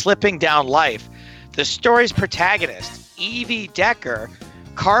A Slipping Down Life, the story's protagonist, Evie Decker,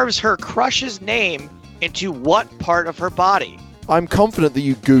 carves her crush's name into what part of her body? I'm confident that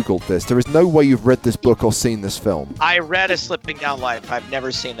you Googled this. There is no way you've read this book or seen this film. I read A Slipping Down Life. I've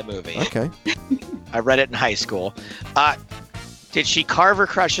never seen the movie. Okay. I read it in high school. Did she carve her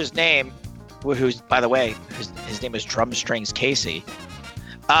crush's name, who's, by the way, his name is Drumstrings Casey,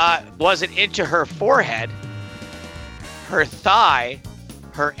 was it into her forehead, her thigh,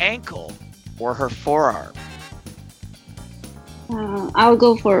 her ankle, or her forearm? I'll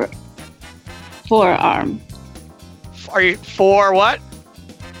go for forearm. Are you for what?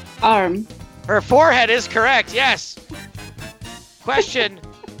 Arm. Her forehead is correct, yes. Question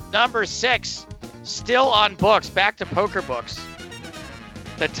number 6, still on books, back to poker books.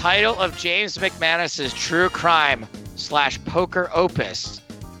 The title of James McManus's true crime / poker opus,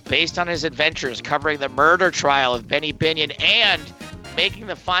 based on his adventures covering the murder trial of Benny Binion and making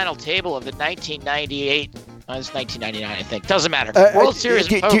the final table of the 1998, it's 1999, I think. Doesn't matter. World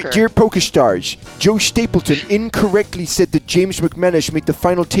Series of Poker. Dear Poker Stars, Joe Stapleton incorrectly said that James McManus made the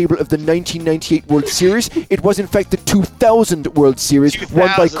final table of the 1998 World Series. It was, in fact, the 2000 World Series, won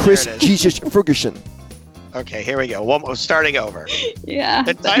by Chris Jesus Ferguson. Okay, here we go. Starting over. Yeah.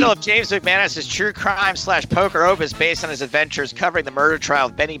 The title of James McManus's true crime / poker opus, based on his adventures covering the murder trial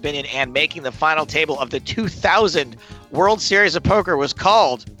of Benny Binion and making the final table of the 2000 World Series of Poker, was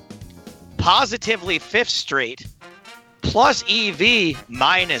called Positively Fifth Street plus EV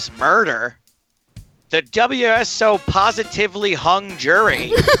minus murder, the WSO Positively Hung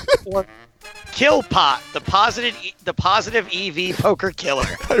Jury, or Killpot, the positive EV poker killer.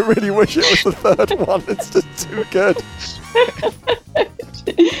 I really wish it was the third one. It's just too good.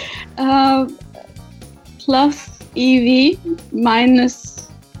 Plus EV minus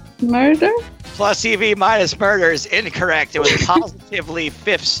murder? Plus EV minus murder is incorrect. It was Positively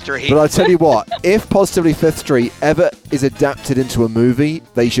Fifth Street. But I'll tell you what, if Positively Fifth Street ever is adapted into a movie,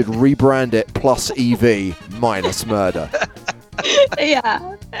 they should rebrand it Plus EV minus murder.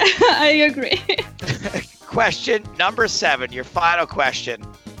 Yeah, I agree. Question number 7, your final question.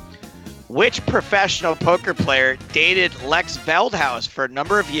 Which professional poker player dated Lex Veldhuis for a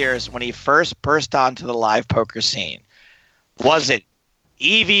number of years when he first burst onto the live poker scene? Was it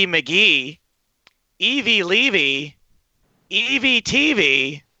Evie McGee, Evie Levy, Evie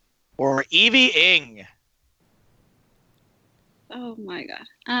TV, or Evie Ing? Oh my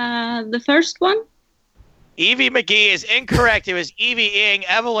god. The first one? Evie McGee is incorrect. It was Evie Ing.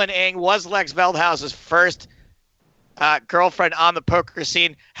 Evelyn Ing was Lex Veldhuis's first girlfriend on the poker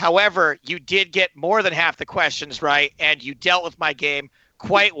scene. However, you did get more than half the questions right, and you dealt with my game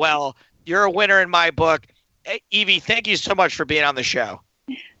quite well. You're a winner in my book. Evie, thank you so much for being on the show.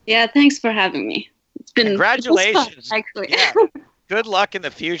 Yeah, thanks for having me. It's been congratulations. Fun, actually. Yeah. Good luck in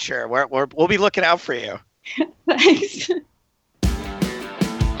the future. We'll be looking out for you. Thanks.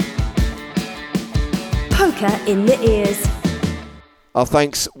 Poker in the ears. Our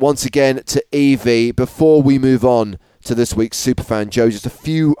thanks once again to Evie. Before we move on to this week's Superfan Joe. Just a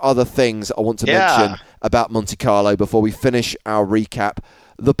few other things I want to mention about Monte Carlo before we finish our recap.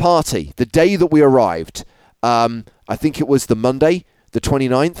 The party, the day that we arrived, I think it was the Monday, the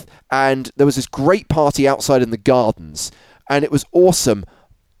 29th, and there was this great party outside in the gardens, and it was awesome.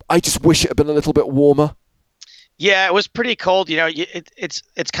 I just wish it had been a little bit warmer. Yeah, it was pretty cold. You know,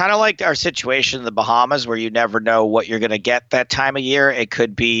 it's kind of like our situation in the Bahamas where you never know what you're going to get that time of year. It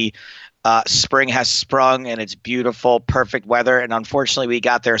could be spring has sprung and it's beautiful, perfect weather. And unfortunately, we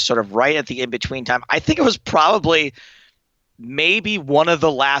got there sort of right at the in-between time. I think it was probably maybe one of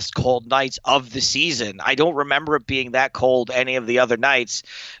the last cold nights of the season. I don't remember it being that cold any of the other nights.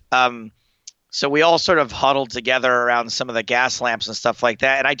 So we all sort of huddled together around some of the gas lamps and stuff like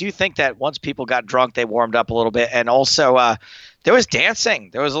that. And I do think that once people got drunk, they warmed up a little bit. And also there was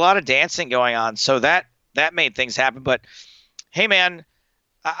dancing. There was a lot of dancing going on. So that made things happen. But hey, man,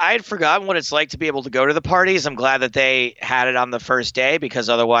 I had forgotten what it's like to be able to go to the parties. I'm glad that they had it on the first day because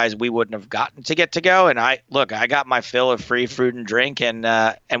otherwise we wouldn't have gotten to get to go. And I got my fill of free fruit and drink and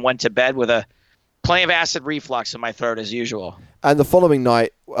went to bed with plenty of acid reflux in my throat as usual. And the following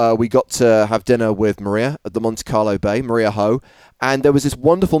night, we got to have dinner with Maria at the Monte Carlo Bay, Maria Ho. And there was this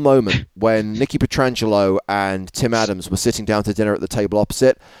wonderful moment when Nicky Petrangelo and Tim Adams were sitting down to dinner at the table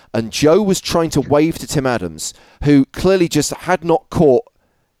opposite. And Joe was trying to wave to Tim Adams, who clearly just had not caught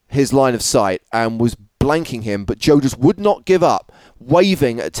his line of sight and was blanking him. But Joe just would not give up,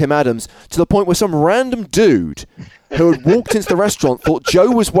 waving at Tim Adams to the point where some random dude who had walked into the restaurant thought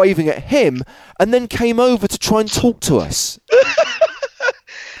Joe was waving at him and then came over to try and talk to us.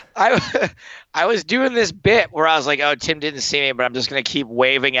 I was doing this bit where I was like, oh, Tim didn't see me, but I'm just going to keep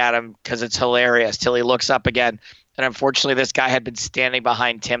waving at him because it's hilarious till he looks up again. And unfortunately, this guy had been standing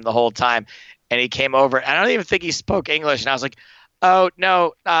behind Tim the whole time. And he came over. And I don't even think he spoke English. And I was like, oh,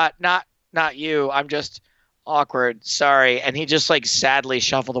 no, not you. I'm just awkward. Sorry. And he just like sadly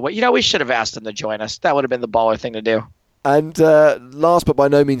shuffled away. You know, we should have asked him to join us. That would have been the baller thing to do. And last but by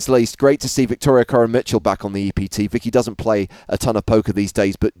no means least, great to see Victoria Coren-Mitchell back on the EPT. Vicky doesn't play a ton of poker these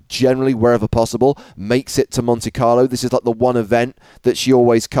days, but generally, wherever possible, makes it to Monte Carlo. This is like the one event that she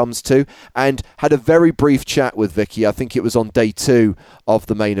always comes to. And had a very brief chat with Vicky. I think it was on day 2 of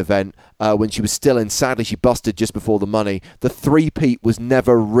the main event when she was still in. Sadly, she busted just before the money. The three-peat was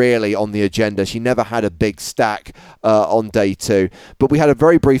never really on the agenda. She never had a big stack on day 2. But we had a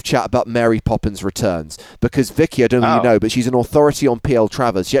very brief chat about Mary Poppins Returns. Because Vicky, I don't know if you know, but she's an authority on P.L.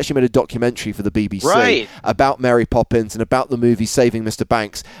 Travers. She actually made a documentary for the BBC about Mary Poppins and about the movie Saving Mr.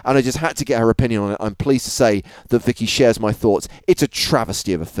 Banks. And I just had to get her opinion on it. I'm pleased to say that Vicky shares my thoughts. It's a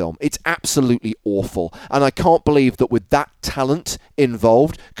travesty of a film. It's absolutely awful. And I can't believe that with that talent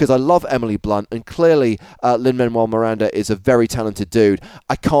involved, because I love Emily Blunt, and clearly Lin-Manuel Miranda is a very talented dude.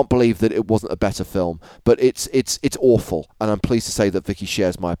 I can't believe that it wasn't a better film, but it's awful, and I'm pleased to say that Vicky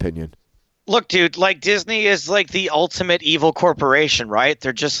shares my opinion. Look, dude, like Disney is like the ultimate evil corporation, right?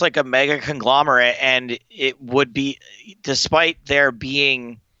 They're just like a mega conglomerate, and it would be, despite there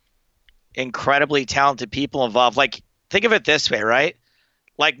being incredibly talented people involved, like think of it this way, right?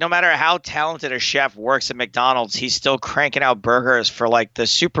 Like, no matter how talented a chef works at McDonald's, he's still cranking out burgers for, like, the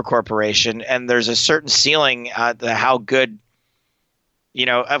super corporation. And there's a certain ceiling how good, you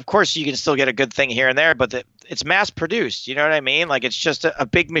know, of course you can still get a good thing here and there, but it's mass produced. You know what I mean? Like, it's just a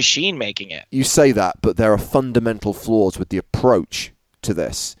big machine making it. You say that, but there are fundamental flaws with the approach to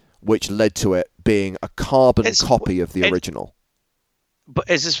this, which led to it being a carbon copy of the original. But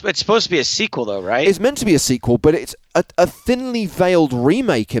it's supposed to be a sequel, though, right? It's meant to be a sequel, but it's a thinly veiled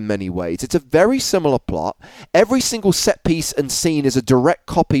remake in many ways. It's a very similar plot. Every single set piece and scene is a direct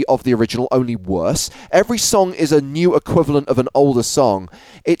copy of the original, only worse. Every song is a new equivalent of an older song.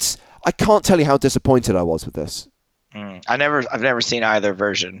 I can't tell you how disappointed I was with this. I've never seen either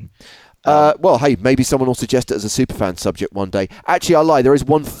version. Well, hey, maybe someone will suggest it as a superfan subject one day. Actually, I lie. There is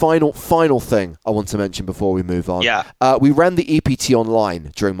one final thing I want to mention before we move on. Yeah. We ran the EPT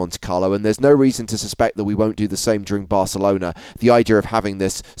online during Monte Carlo, and there's no reason to suspect that we won't do the same during Barcelona. The idea of having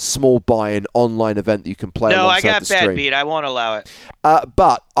this small buy-in online event that you can play alongside the stream. No, I got bad beat. I won't allow it.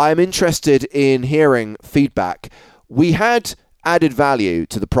 But I'm interested in hearing feedback. We had added value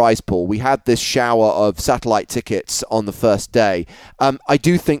to the prize pool. We had this shower of satellite tickets on the first day. I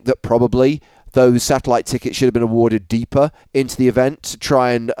do think that probably those satellite tickets should have been awarded deeper into the event to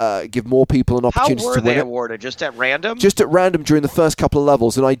try and give more people an opportunity to win it. How were they awarded? Just at random? Just at random during the first couple of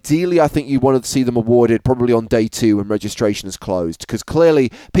levels. And ideally, I think you wanted to see them awarded probably on day 2 when registration is closed. Because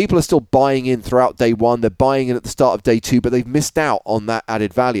clearly, people are still buying in throughout day 1. They're buying in at the start of day 2, but they've missed out on that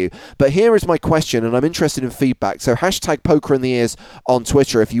added value. But here is my question, and I'm interested in feedback. So hashtag Poker in the Ears on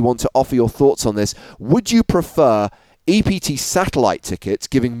Twitter if you want to offer your thoughts on this. Would you prefer EPT satellite tickets,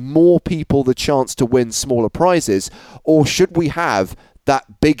 giving more people the chance to win smaller prizes? Or should we have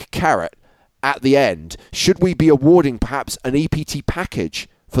that big carrot at the end? Should we be awarding perhaps an EPT package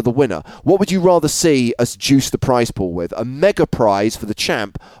for the winner? What would you rather see us juice the prize pool with? A mega prize for the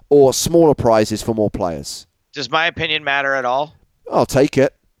champ or smaller prizes for more players? Does my opinion matter at all? I'll take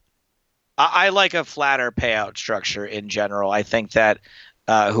it. I like a flatter payout structure in general. I think that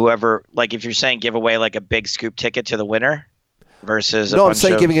whoever, like if you're saying give away like a big scoop ticket to the winner versus No, I'm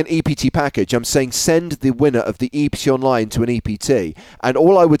saying giving an EPT package. I'm saying send the winner of the EPT Online to an EPT. And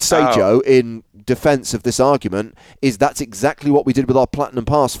all I would say, Joe, in defense of this argument, is that's exactly what we did with our Platinum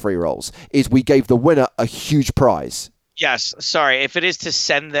Pass free rolls, is we gave the winner a huge prize. Yes, sorry. If it is to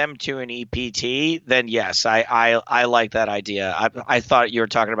send them to an EPT, then yes, I like that idea. I thought you were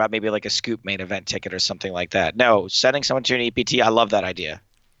talking about maybe like a scoop main event ticket or something like that. No, sending someone to an EPT, I love that idea.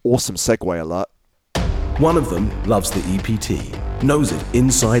 Awesome segue alert. One of them loves the EPT, knows it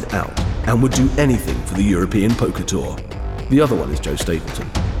inside out, and would do anything for the European Poker Tour. The other one is Joe Stapleton.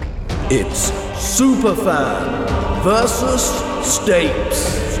 It's Superfan versus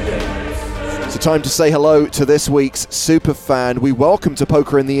Stapes. So time to say hello to this week's Superfan. We welcome to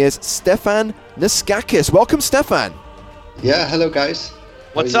Poker in the Ears, Stefan Naskakis. Welcome, Stefan. Yeah, hello guys.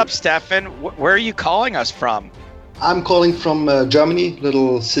 What's up, Stefan? Where are you calling us from? I'm calling from Germany,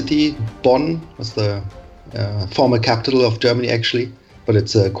 little city. Bonn was the former capital of Germany, actually, but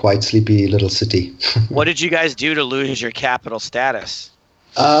it's a quite sleepy little city. What did you guys do to lose your capital status?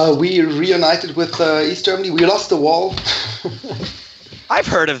 We reunited with East Germany. We lost the wall. I've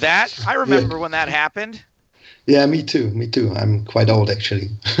heard of that. I remember when that happened. Yeah, me too. I'm quite old, actually.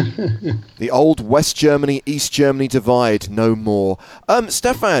 The old West Germany, East Germany divide, no more.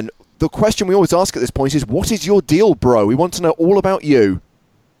 Stefan, the question we always ask at this point is, what is your deal, bro? We want to know all about you.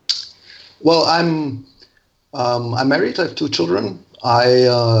 Well, I'm married. I have 2 children.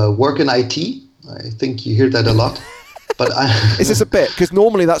 I work in IT. I think you hear that a lot. But Is this a bit? Because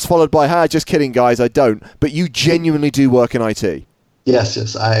normally that's followed by, just kidding, guys, I don't. But you genuinely do work in IT.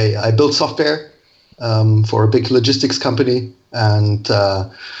 Yes. I build software for a big logistics company, and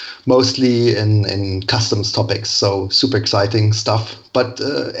mostly in customs topics. So super exciting stuff. But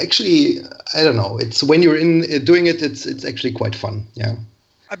actually, I don't know. It's when you're in doing it, it's actually quite fun. Yeah.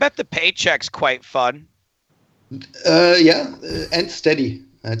 I bet the paycheck's quite fun. Yeah, and steady.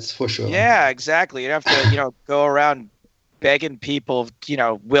 That's for sure. Yeah, exactly. You have to, go around begging people,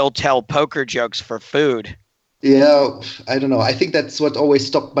 will tell poker jokes for food. Yeah, I don't know. I think that's what always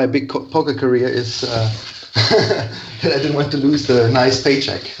stopped my big poker career is that I didn't want to lose the nice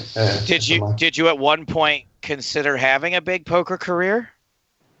paycheck. Did you at one point consider having a big poker career?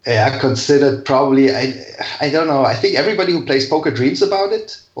 Yeah, I considered probably. I don't know. I think everybody who plays poker dreams about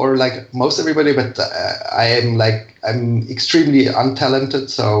it, or like most everybody. But I'm extremely untalented,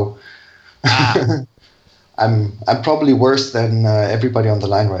 so I'm probably worse than everybody on the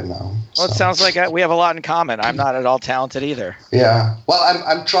line right now. Well, it sounds like we have a lot in common. I'm not at all talented either. Yeah. Well,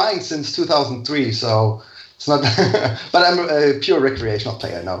 I'm trying since 2003, so it's not. But I'm a pure recreational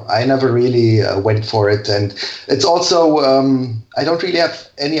player. No, I never really went for it, and it's also I don't really have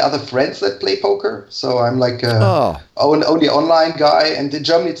any other friends that play poker, so I'm like only online guy. And in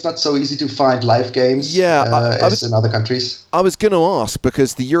Germany, it's not so easy to find live games. As in other countries. I was going to ask,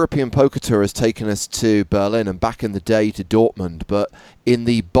 because the European Poker Tour has taken us to Berlin and back in the day to Dortmund, but in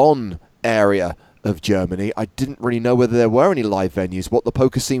the Bonn area of Germany, I didn't really know whether there were any live venues, what the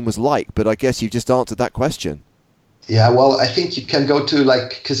poker scene was like, but I guess you've just answered that question. Yeah, well, I think you can go to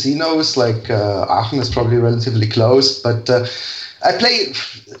like casinos, like Aachen is probably relatively close, but I play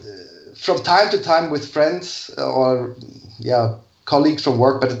from time to time with friends or colleagues from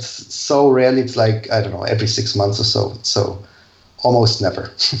work, but it's so rarely. It's like, I don't know, every 6 months or so. So almost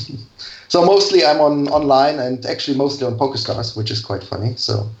never. So mostly I'm online, and actually mostly on PokerStars, which is quite funny.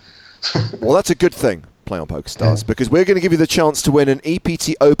 So. Well, that's a good thing, play on PokerStars, because we're going to give you the chance to win an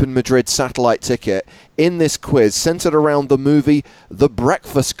EPT Open Madrid satellite ticket in this quiz centered around the movie The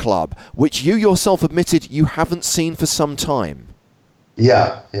Breakfast Club, which you yourself admitted you haven't seen for some time.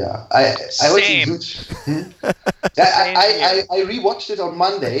 Yeah. I was a huge. I rewatched it on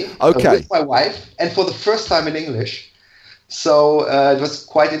Monday with my wife, and for the first time in English. So it was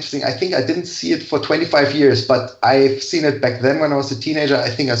quite interesting. I think I didn't see it for 25 years, but I've seen it back then when I was a teenager. I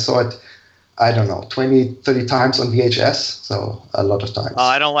think I saw it, I don't know, 20, 30 times on VHS. So a lot of times.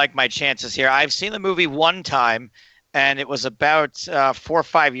 I don't like my chances here. I've seen the movie one time, and it was about 4 or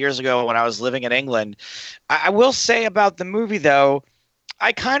 5 years ago when I was living in England. I will say about the movie, though,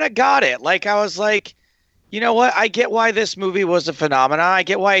 I kind of got it. Like, I was like, you know what? I get why this movie was a phenomenon. I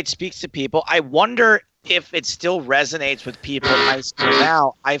get why it speaks to people. I wonder if it still resonates with people in high school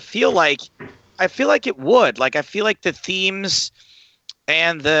now. I feel like it would. Like, I feel like the themes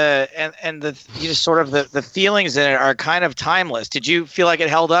and the sort of the feelings in it are kind of timeless. Did you feel like it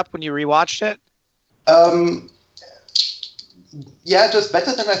held up when you rewatched it? Yeah, it was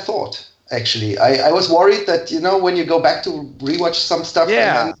better than I thought. Actually, I was worried that when you go back to rewatch some stuff,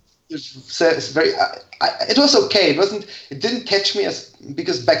 and then it's very. It was okay. It didn't catch me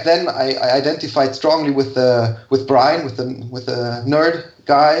because back then I identified strongly with Brian, with the nerd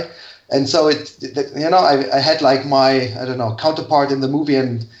guy, and so I had like my counterpart in the movie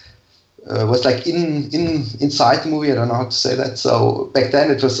and was like inside the movie. I don't know how to say that. So back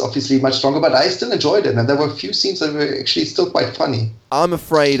then it was obviously much stronger, but I still enjoyed it, and there were a few scenes that were actually still quite funny. I'm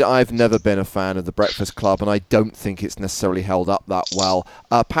afraid I've never been a fan of The Breakfast Club, and I don't think it's necessarily held up that well.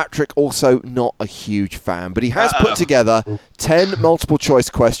 Patrick, also not a huge fan, but he has put together 10 multiple choice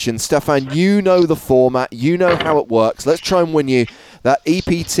questions. Stefan, you know the format, you know how it works. Let's try and win you that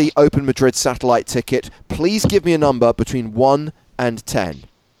EPT Open Madrid satellite ticket. Please give me a number between 1 and 10.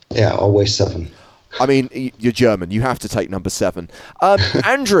 Yeah, always 7. I mean, you're German. You have to take number 7.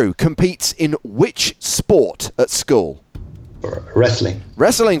 Andrew competes in which sport at school? Wrestling.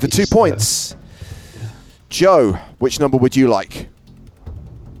 Wrestling for 2 points. Joe, which number would you like?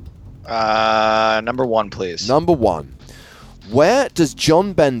 Number 1, please. Number 1. Where does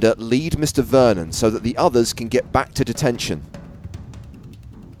John Bender lead Mr. Vernon so that the others can get back to detention?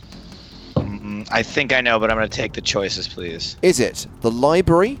 I think I know, but I'm going to take the choices, please. Is it the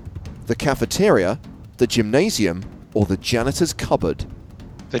library, the cafeteria, the gymnasium, or the janitor's cupboard?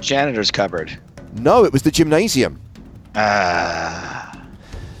 The janitor's cupboard. No, it was the gymnasium.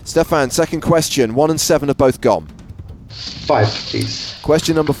 Stefan, second question. 1 and 7 are both gone. 5, please.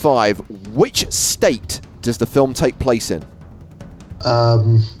 Question number 5. Which state does the film take place in?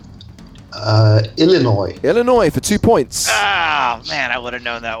 Illinois. Illinois for 2 points. Oh, man, I would have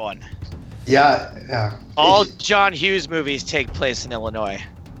known that one. Yeah. All John Hughes movies take place in Illinois.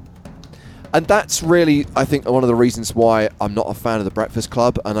 And that's really, I think, one of the reasons why I'm not a fan of The Breakfast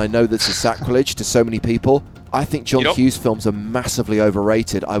Club, and I know that's a sacrilege to so many people. I think John Hughes films are massively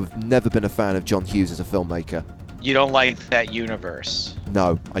overrated. I've never been a fan of John Hughes as a filmmaker. You don't like that universe?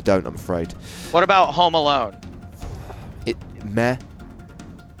 No, I don't, I'm afraid. What about Home Alone? Meh.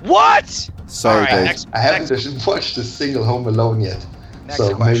 What? Sorry, right, dude. I haven't watched a single Home Alone yet.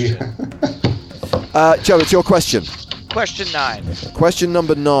 Next question. Joe, it's your question. Question 9. Question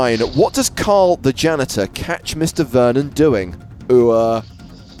number 9. What does Carl the janitor catch Mr. Vernon doing?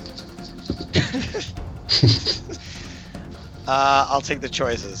 I'll take the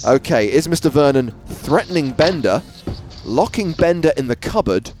choices. Okay, is Mr. Vernon threatening Bender, locking Bender in the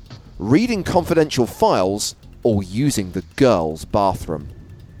cupboard, reading confidential files, or using the girls' bathroom?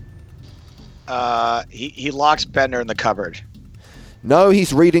 He locks Bender in the cupboard. No,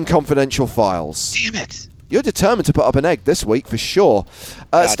 he's reading confidential files. Damn it. You're determined to put up an egg this week, for sure.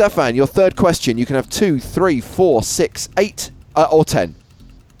 Stefan, your third question. You can have 2, 3, 4, 6, 8, or 10.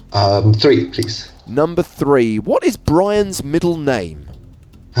 3, please. Number 3. What is Brian's middle name?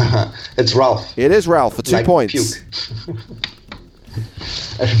 It's Ralph. It is Ralph for 2 points. Puke.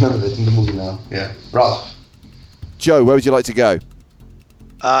 I remember that in the movie now. Yeah, Ralph. Joe, where would you like to go?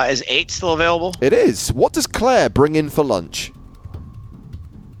 Is 8 still available? It is. What does Claire bring in for lunch?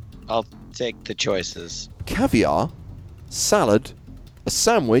 I'll take the choices. Caviar, salad, a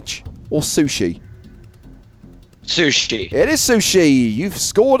sandwich, or sushi? Sushi. It is sushi. You've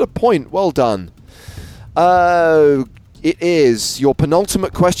scored a point. Well done. It is your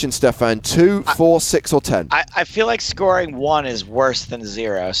penultimate question, Stefan. 2, 4, 6, or 10. I feel like scoring 1 is worse than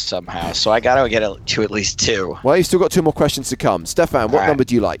 0 somehow, so I got to get it to at least 2. Well, you've still got 2 more questions to come. Stefan, what number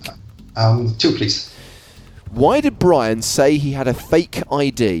do you like? 2, please. Why did Brian say he had a fake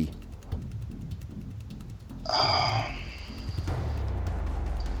ID?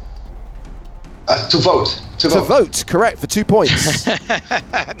 To vote. To vote, correct, for 2 points.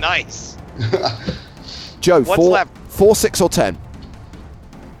 Nice. Joe, What's left? 4, 6, or 10?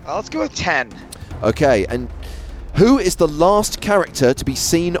 Let's go with 10. Okay, and who is the last character to be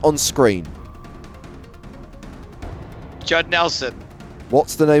seen on screen? Judd Nelson.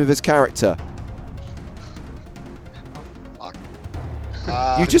 What's the name of his character?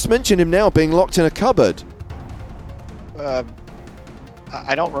 You just mentioned him now being locked in a cupboard.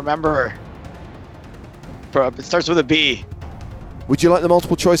 I don't remember. It starts with a B. Would you like the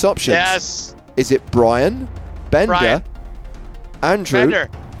multiple choice options? Yes. Is it Brian, Bender, Andrew?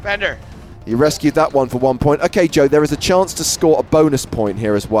 Bender. You rescued that one for 1 point. Okay, Joe, there is a chance to score a bonus point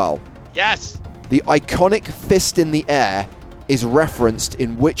here as well. Yes. The iconic fist in the air is referenced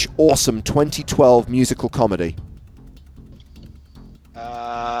in which awesome 2012 musical comedy?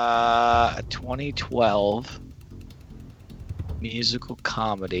 2012 musical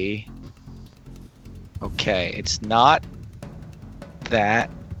comedy. Okay, it's not that.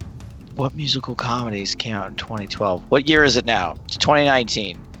 What musical comedies came out in 2012? What year is it now? It's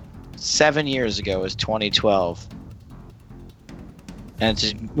 2019. 7 years ago was 2012. And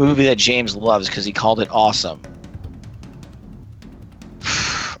it's a movie that James loves because he called it awesome.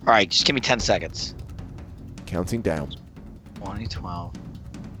 All right, just give me 10 seconds. Counting down. 2012.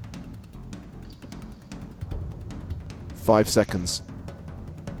 5 seconds.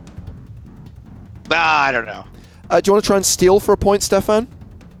 I don't know. Do you want to try and steal for a point, Stefan?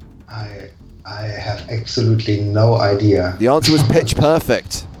 I have absolutely no idea. The answer was Pitch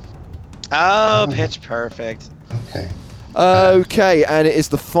Perfect. Oh, Pitch Perfect. Okay. Okay, and it is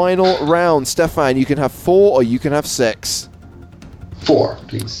the final round. Stefan, you can have 4 or you can have 6. 4,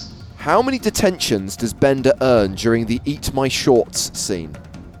 please. How many detentions does Bender earn during the Eat My Shorts scene?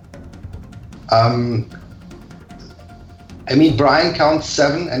 I mean, Brian counts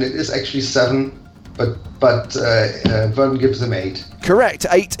 7, and it is actually 7, but Vernon gives him 8. Correct,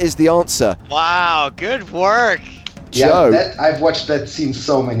 8 is the answer. Wow, good work. Joe. Yeah, I've watched that scene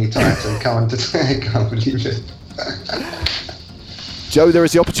so many times and counted. I can't believe it. Joe, there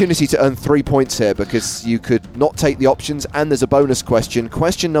is the opportunity to earn 3 points here because you could not take the options, and there's a bonus question.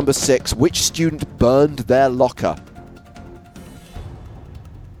 Question number 6, which student burned their locker?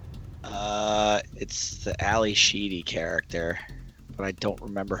 It's the Ali Sheedy character, but I don't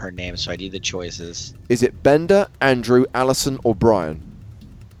remember her name, so I need the choices. Is it Bender, Andrew, Allison, or Brian?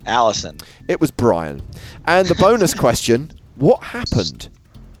 Allison. It was Brian. And the bonus question, what happened?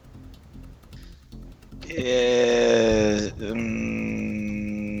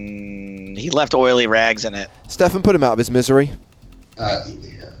 He left oily rags in it. Stefan, put him out of his misery.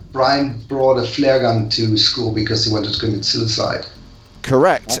 Brian brought a flare gun to school because he wanted to commit suicide.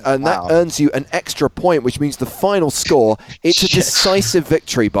 Correct, and that earns you an extra point, which means the final score, it's a decisive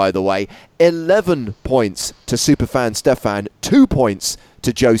victory, by the way. 11 points to superfan Stefan, 2 points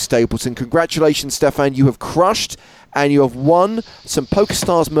to Joe Stapleton. Congratulations, Stefan, you have crushed, and you have won some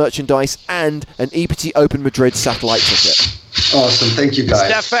PokerStars merchandise and an EPT Open Madrid satellite ticket. Awesome, thank you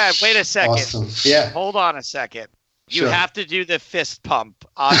guys. Stefan, wait a second. Awesome. Yeah. Hold on a second. You Sure. have to do the fist pump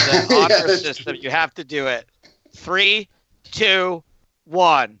on the honor that's system. true. You have to do it. 3, 2,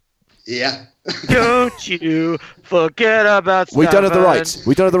 1. Yeah. Don't you forget about We done it the right.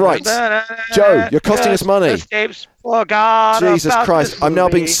 We done it the right. Joe, you're costing us money. Jesus Christ, I'm now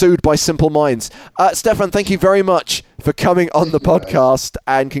being sued by Simple Minds. Stefan, thank you very much for coming on the podcast,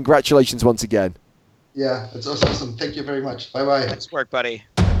 and congratulations once again. Yeah, it's awesome. Thank you very much. Bye-bye. Nice work, buddy.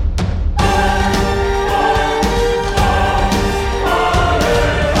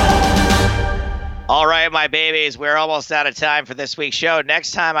 All right, my babies, we're almost out of time for this week's show.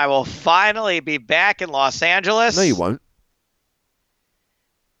 Next time, I will finally be back in Los Angeles. No, you won't.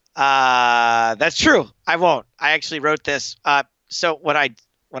 That's true. I won't. I actually wrote this. So when I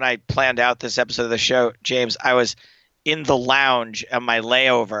planned out this episode of the show, James, I was in the lounge on my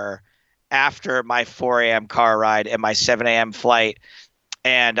layover after my 4 a.m. car ride and my 7 a.m. flight,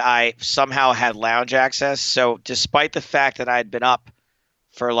 and I somehow had lounge access. So despite the fact that I had been up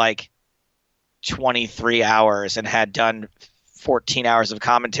for like 23 hours and had done 14 hours of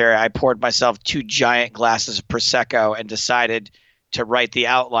commentary, I poured myself 2 giant glasses of Prosecco and decided to write the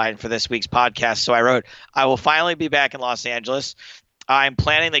outline for this week's podcast. So I wrote, I will finally be back in Los Angeles. I'm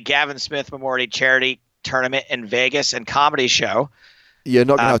planning the Gavin Smith Memorial Charity Tournament in Vegas and comedy show. You're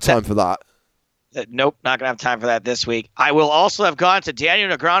not going to have time for that. Nope, not going to have time for that this week. I will also have gone to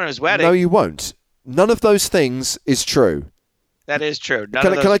Daniel Negreanu's wedding. No, you won't. None of those things is true. That is true. None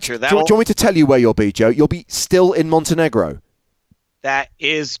of those are true. Do you want me to tell you where you'll be, Joe? You'll be still in Montenegro. That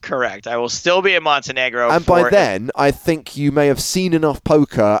is correct. I will still be in Montenegro. And by then, I think you may have seen enough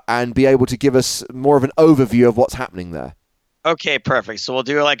poker and be able to give us more of an overview of what's happening there. Okay, perfect. So we'll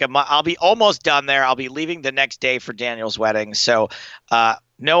do like I'll be almost done there. I'll be leaving the next day for Daniel's wedding. So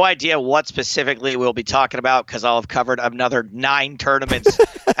no idea what specifically we'll be talking about because I'll have covered another 9 tournaments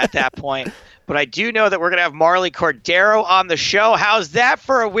at that point. But I do know that we're going to have Marley Cordero on the show. How's that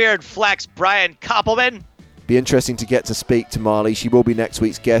for a weird flex, Brian Koppelman? Be interesting to get to speak to Marley. She will be next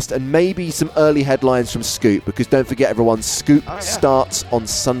week's guest, and maybe some early headlines from Scoop, because don't forget, everyone, Scoop starts on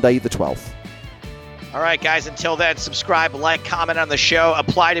Sunday the 12th. All right, guys, until then, subscribe, like, comment on the show,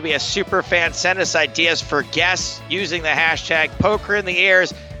 apply to be a super fan, send us ideas for guests using the hashtag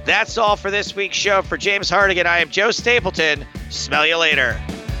 #PokerInTheEars. That's all for this week's show. For James Hardigan, I am Joe Stapleton. Smell you later.